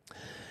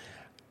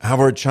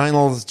 However,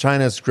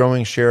 China's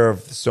growing share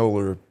of the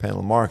solar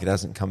panel market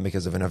hasn't come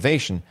because of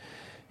innovation.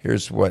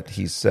 Here's what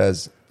he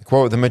says.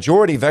 Quote, the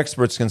majority of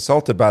experts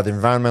consulted by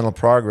environmental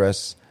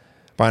progress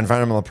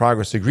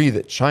agree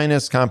that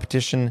China's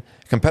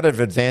competitive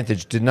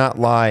advantage did not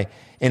lie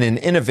in an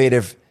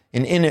innovative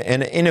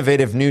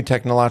new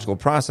technological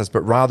process,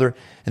 but rather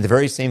in the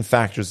very same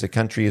factors the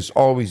country has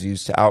always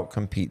used to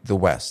outcompete the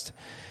West.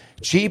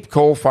 Cheap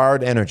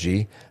coal-fired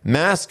energy,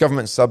 mass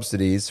government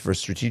subsidies for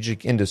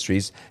strategic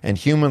industries, and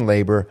human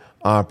labor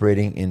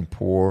operating in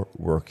poor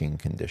working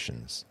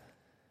conditions.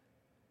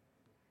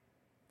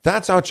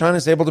 That's how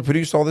China's able to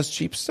produce all this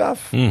cheap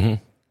stuff.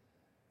 They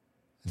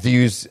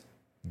use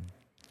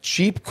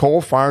cheap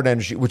coal-fired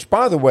energy, which,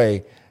 by the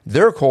way,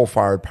 their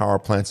coal-fired power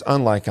plants,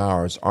 unlike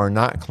ours, are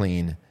not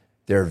clean.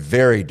 They're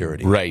very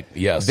dirty. Right,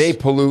 yes. They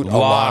pollute a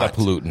lot of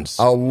pollutants.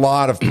 A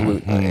lot of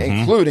pollutants,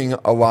 including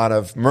a lot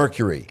of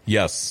mercury.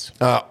 Yes.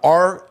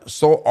 Our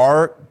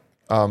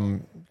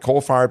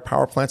coal-fired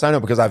power plants, I know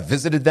because I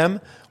visited them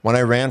when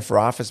I ran for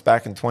office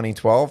back in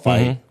 2012.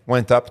 I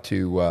went up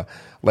to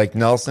Lake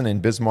Nelson in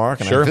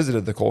Bismarck, and I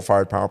visited the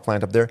coal-fired power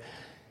plant up there.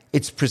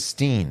 It's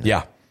pristine.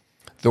 Yeah.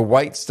 The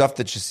white stuff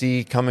that you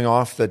see coming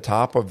off the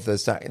top of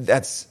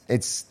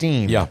it's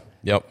steam. Yeah.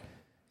 Yep.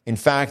 In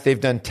fact, they've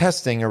done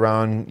testing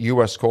around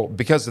U.S. coal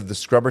because of the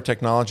scrubber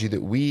technology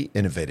that we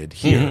innovated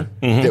here,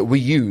 that we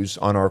use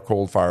on our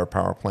coal-fired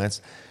power plants.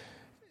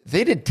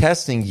 They did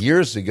testing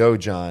years ago,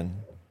 John,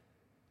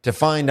 to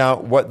find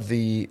out what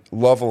the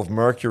level of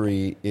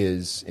mercury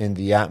is in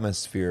the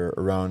atmosphere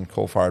around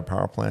coal-fired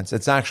power plants.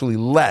 It's actually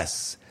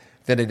less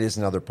than it is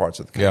in other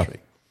parts of the country.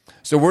 Yeah.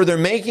 So where they're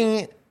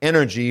making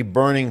energy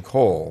burning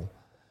coal,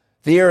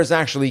 the air is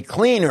actually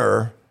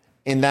cleaner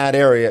in that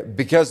area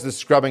because the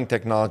scrubbing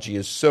technology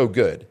is so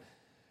good.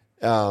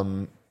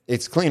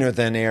 It's cleaner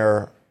than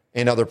air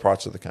in other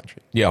parts of the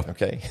country. Yeah.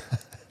 Okay.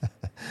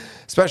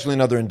 Especially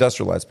in other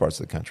industrialized parts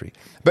of the country.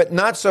 But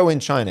not so in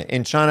China.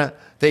 In China,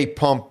 they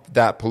pump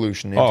that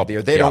pollution into the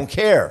air. They don't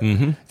care.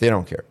 They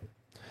don't care.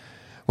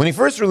 When he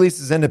first released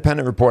his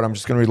independent report, I'm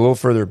just going to read a little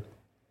further.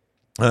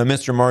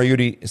 Mr.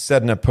 Mariutti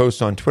said in a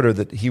post on Twitter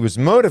that he was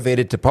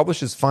motivated to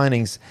publish his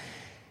findings,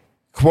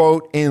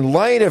 quote, in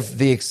light of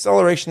the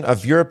acceleration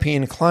of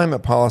European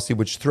climate policy,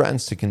 which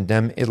threatens to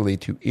condemn Italy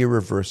to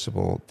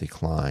irreversible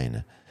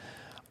decline.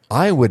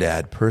 I would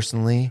add,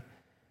 personally,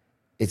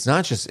 it's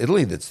not just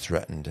Italy that's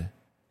threatened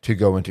to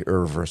go into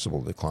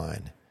irreversible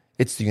decline.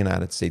 It's the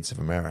United States of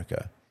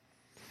America.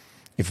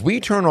 If we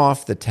turn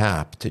off the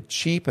tap to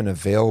cheap and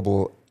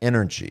available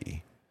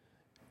energy,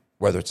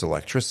 whether it's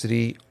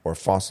electricity or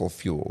fossil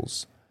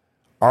fuels,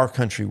 our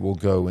country will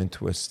go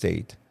into a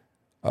state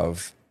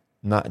of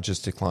not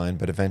just decline,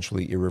 but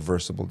eventually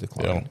irreversible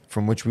decline,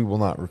 from which we will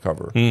not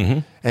recover.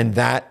 And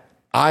that,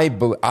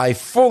 I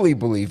fully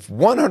believe,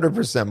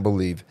 100%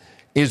 believe,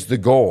 is the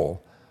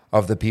goal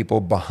of the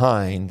people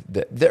behind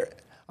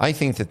I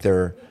think that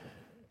they're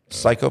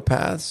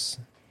psychopaths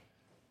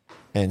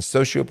and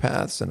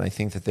sociopaths, and I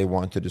think that they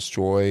want to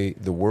destroy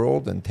the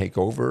world and take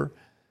over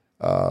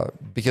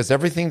because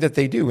everything that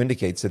they do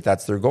indicates that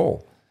that's their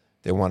goal.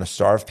 They want to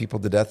starve people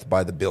to death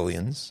by the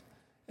billions.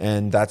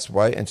 And that's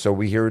why, and so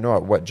we hear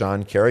what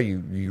John Kerry,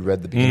 you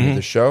read the beginning of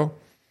the show,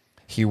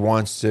 he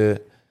wants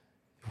to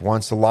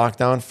lock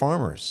down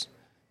farmers.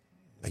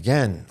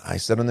 Again, I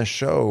said on the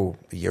show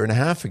a year and a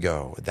half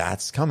ago,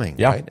 that's coming,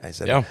 right? I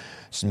said,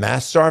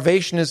 mass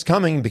starvation is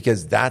coming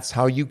because that's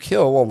how you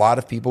kill a lot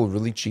of people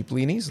really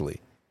cheaply and easily.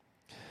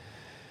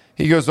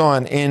 He goes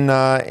on, in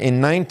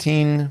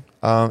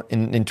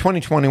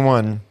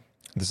 2021,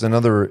 there's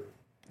another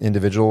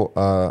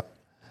individual,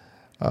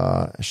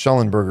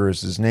 Schellenberger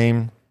is his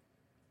name.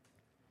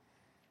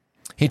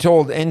 He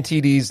told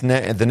NTD's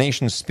The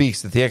Nation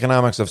Speaks that the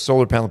economics of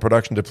solar panel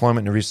production,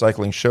 deployment, and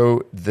recycling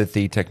show that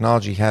the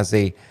technology has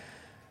a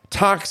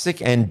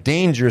toxic and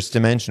dangerous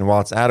dimension,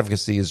 while its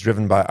advocacy is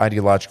driven by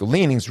ideological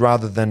leanings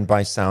rather than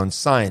by sound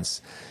science.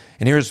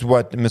 And here's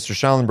what Mr.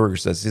 Schellenberger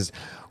says, is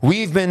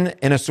we've been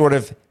in a sort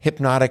of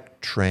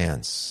hypnotic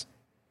trance.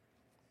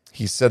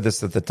 He said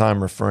this at the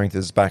time, referring to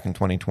this back in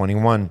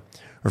 2021,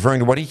 referring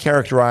to what he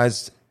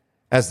characterized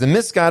as the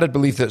misguided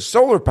belief that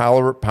solar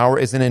power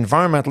is an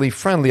environmentally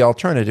friendly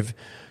alternative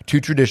to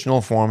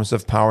traditional forms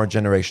of power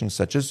generation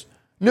such as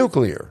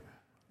nuclear,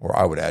 or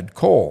I would add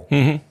coal.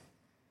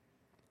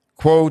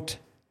 Quote,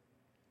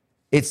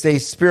 it's a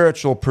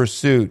spiritual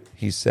pursuit,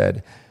 he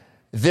said.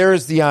 There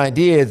is the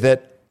idea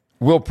that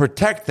we'll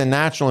protect the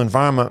natural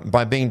environment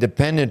by being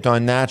dependent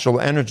on natural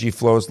energy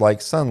flows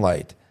like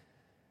sunlight.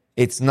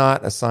 It's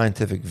not a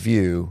scientific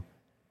view.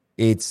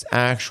 it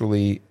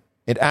actually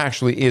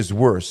is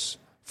worse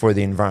for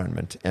the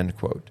environment, end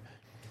quote.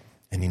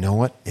 And you know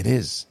what? It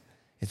is.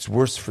 It's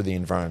worse for the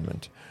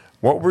environment.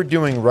 What we're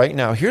doing right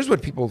now, here's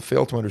what people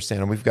fail to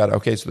understand. And we've got,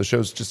 okay, so the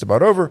show's just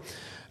about over.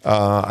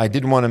 I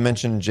did want to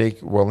mention Jake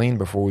Wallin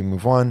before we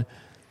move on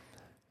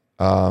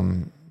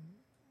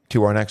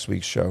to our next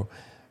week's show.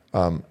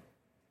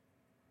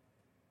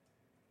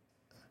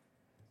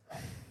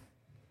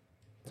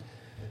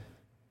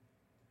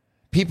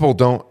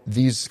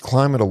 These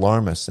climate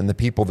alarmists and the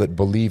people that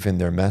believe in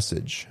their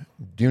message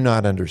do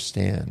not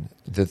understand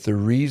that the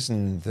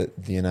reason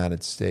that the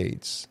United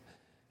States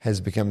has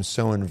become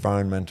so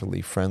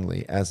environmentally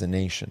friendly as a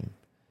nation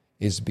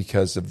is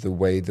because of the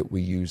way that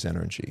we use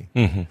energy.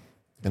 Mm-hmm.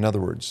 In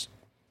other words,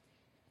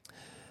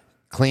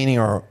 cleaning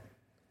our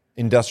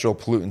industrial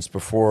pollutants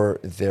before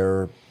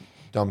they're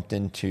dumped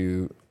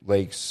into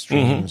lakes,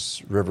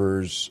 streams,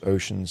 rivers,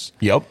 oceans.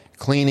 Yep.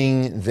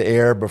 Cleaning the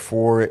air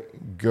before it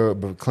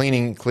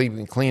cleaning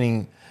gaseous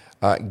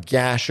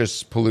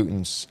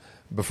pollutants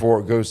before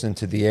it goes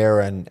into the air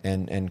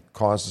and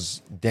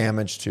causes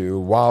damage to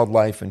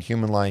wildlife and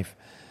human life.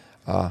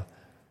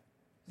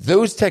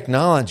 Those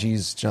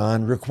technologies,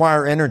 John,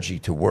 require energy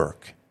to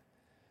work.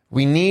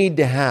 We need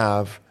to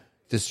have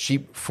this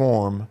cheap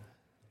form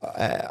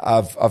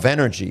of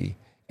energy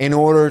in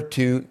order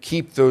to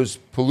keep those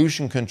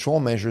pollution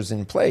control measures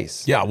in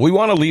place. Yeah, we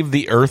want to leave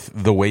the earth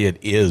the way it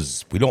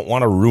is. We don't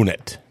want to ruin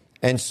it.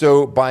 And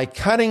so by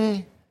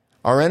cutting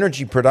our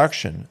energy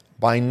production,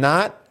 by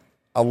not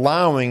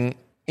allowing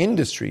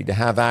industry to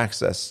have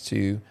access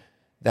to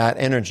that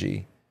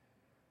energy,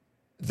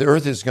 the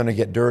earth is going to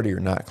get dirtier,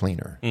 not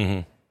cleaner.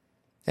 Mm-hmm.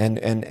 And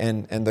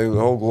the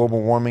whole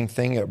global warming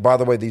thing, by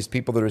the way, these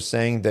people that are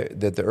saying that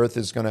the earth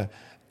is going to,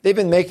 they've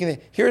been making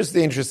it, here's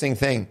the interesting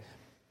thing.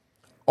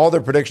 All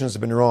their predictions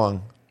have been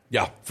wrong.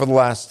 Yeah. For the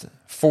last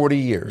 40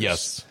 years.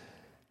 Yes.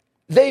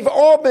 They've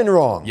all been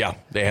wrong. Yeah,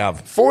 they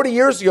have. 40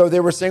 years ago, they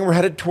were saying we're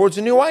headed towards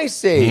a new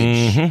ice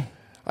age. Mm-hmm.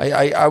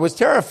 I was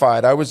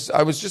terrified. I was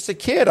just a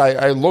kid.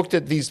 I looked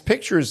at these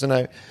pictures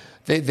and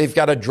they've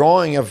got a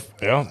drawing of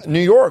New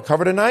York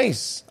covered in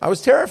ice. I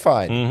was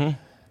terrified. Mm-hmm.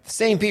 The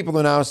same people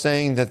are now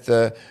saying that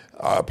the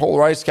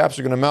polar ice caps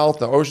are going to melt,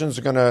 the oceans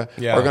are going to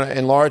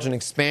enlarge and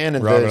expand,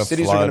 and the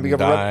cities are going to be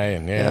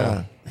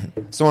covered.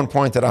 Someone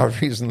pointed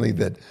out recently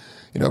that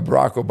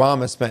Barack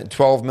Obama spent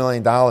 $12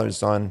 million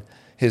on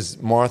his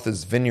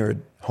Martha's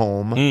Vineyard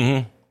home.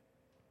 Mm-hmm.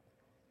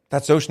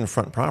 That's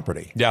oceanfront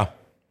property. Yeah.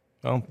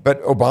 Well,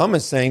 but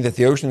Obama's saying that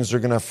the oceans are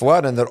going to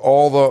flood and that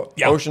all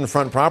the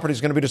oceanfront property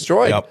is going to be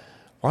destroyed. Yep.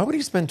 Why would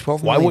he spend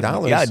 $12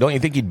 million? Yeah, don't you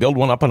think he'd build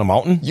one up on a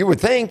mountain? You would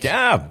think.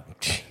 Yeah.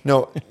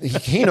 No,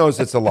 he knows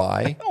it's a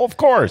lie. Oh, of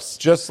course.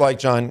 Just like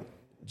John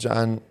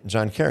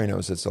Kerry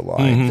knows it's a lie.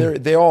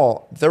 Mm-hmm.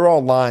 They're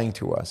all lying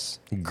to us.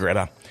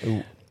 Greta.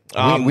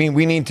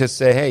 We need to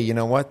say, hey, you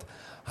know what?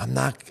 I'm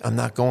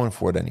not going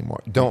for it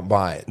anymore. Don't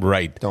buy it.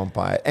 Right. Don't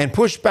buy it. And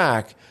push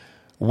back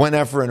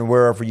whenever and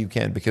wherever you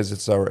can, because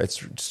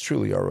it's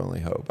truly our only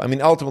hope. I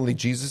mean, ultimately,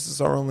 Jesus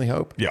is our only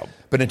hope. Yeah.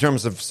 But in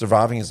terms of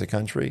surviving as a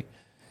country,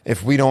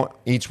 if we don't,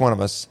 each one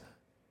of us,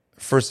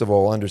 first of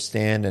all,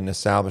 understand and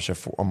establish a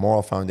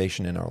moral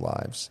foundation in our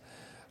lives,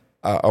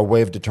 a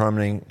way of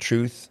determining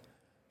truth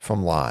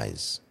from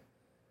lies,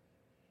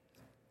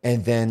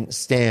 and then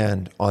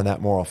stand on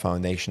that moral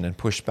foundation and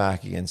push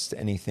back against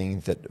anything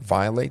that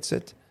violates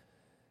it,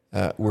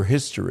 we're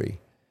history.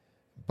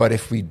 But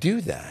if we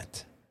do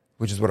that,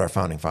 which is what our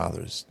founding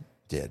fathers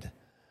did,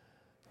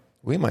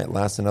 we might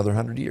last another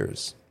 100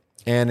 years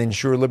and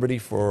ensure liberty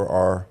for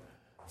our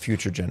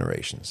future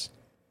generations.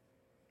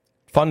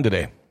 Fun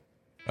today.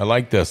 I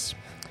like this.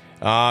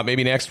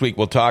 Maybe next week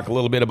we'll talk a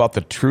little bit about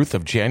the truth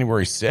of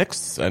January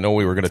 6th. I know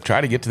we were going to try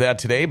to get to that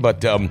today,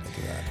 but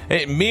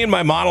hey, me and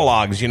my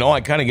monologues,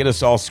 I kind of get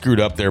us all screwed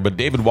up there. But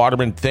David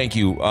Waterman, thank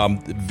you.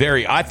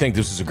 I think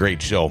this is a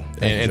great show.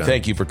 And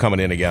thank you for coming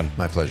in again.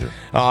 My pleasure.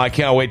 I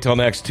can't wait till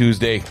next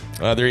Tuesday.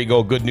 There you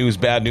go. Good news,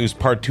 bad news,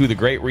 part 2, The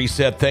Great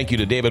Reset. Thank you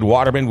to David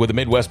Waterman with the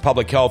Midwest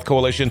Public Health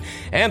Coalition.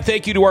 And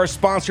thank you to our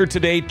sponsor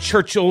today,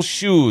 Churchill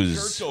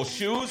Shoes. Churchill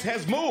Shoes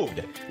has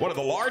moved. One of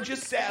the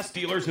largest SAS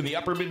dealers in the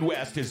upper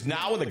Midwest is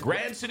now in the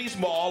Grand Cities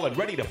Mall and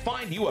ready to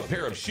find you a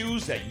pair of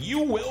shoes that you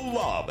will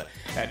love.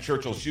 At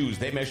Churchill Shoes,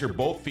 they measure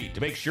both feet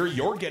to make sure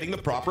you're getting the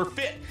proper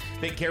fit.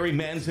 They carry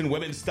men's and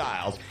women's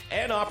styles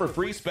and offer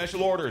free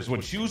special orders when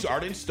shoes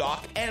aren't in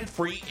stock and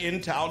free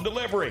in-town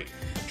delivery.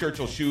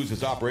 Churchill Shoes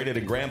has operated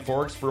in Grand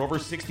Forks for over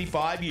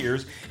 65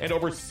 years and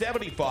over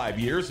 75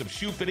 years of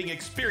shoe fitting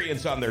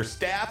experience on their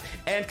staff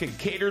and can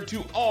cater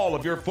to all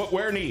of your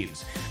footwear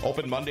needs.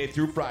 Open Monday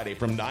through Friday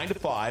from 9 to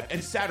 5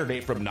 and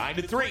Saturday from 9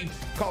 to 3.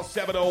 Call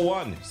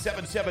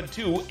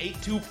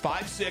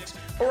 701-772-8256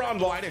 or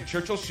online at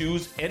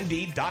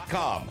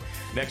churchillshoesnd.com.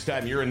 Next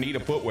time you're in need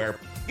of footwear,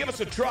 give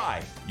us a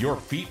try. Your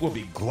feet will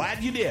be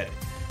glad you did.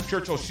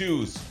 Churchill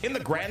Shoes in the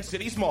Grand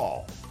Cities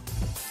Mall.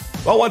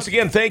 Well, once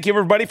again, thank you,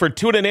 everybody, for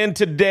tuning in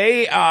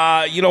today.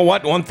 You know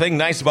what? One thing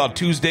nice about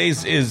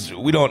Tuesdays is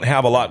we don't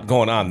have a lot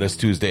going on this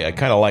Tuesday. I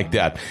kind of like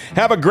that.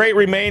 Have a great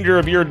remainder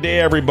of your day,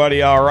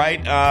 everybody, all right?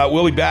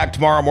 We'll be back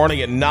tomorrow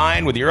morning at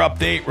 9 with your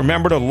update.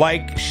 Remember to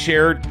like,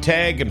 share,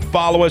 tag, and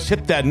follow us.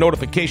 Hit that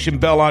notification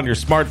bell on your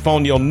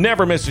smartphone. You'll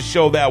never miss a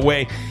show that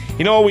way.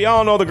 You know, we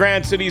all know the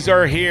Grand Cities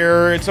are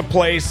here. It's a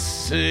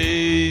place,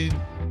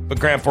 but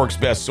Grand Forks'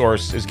 best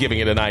source is giving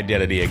it an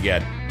identity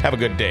again. Have a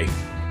good day.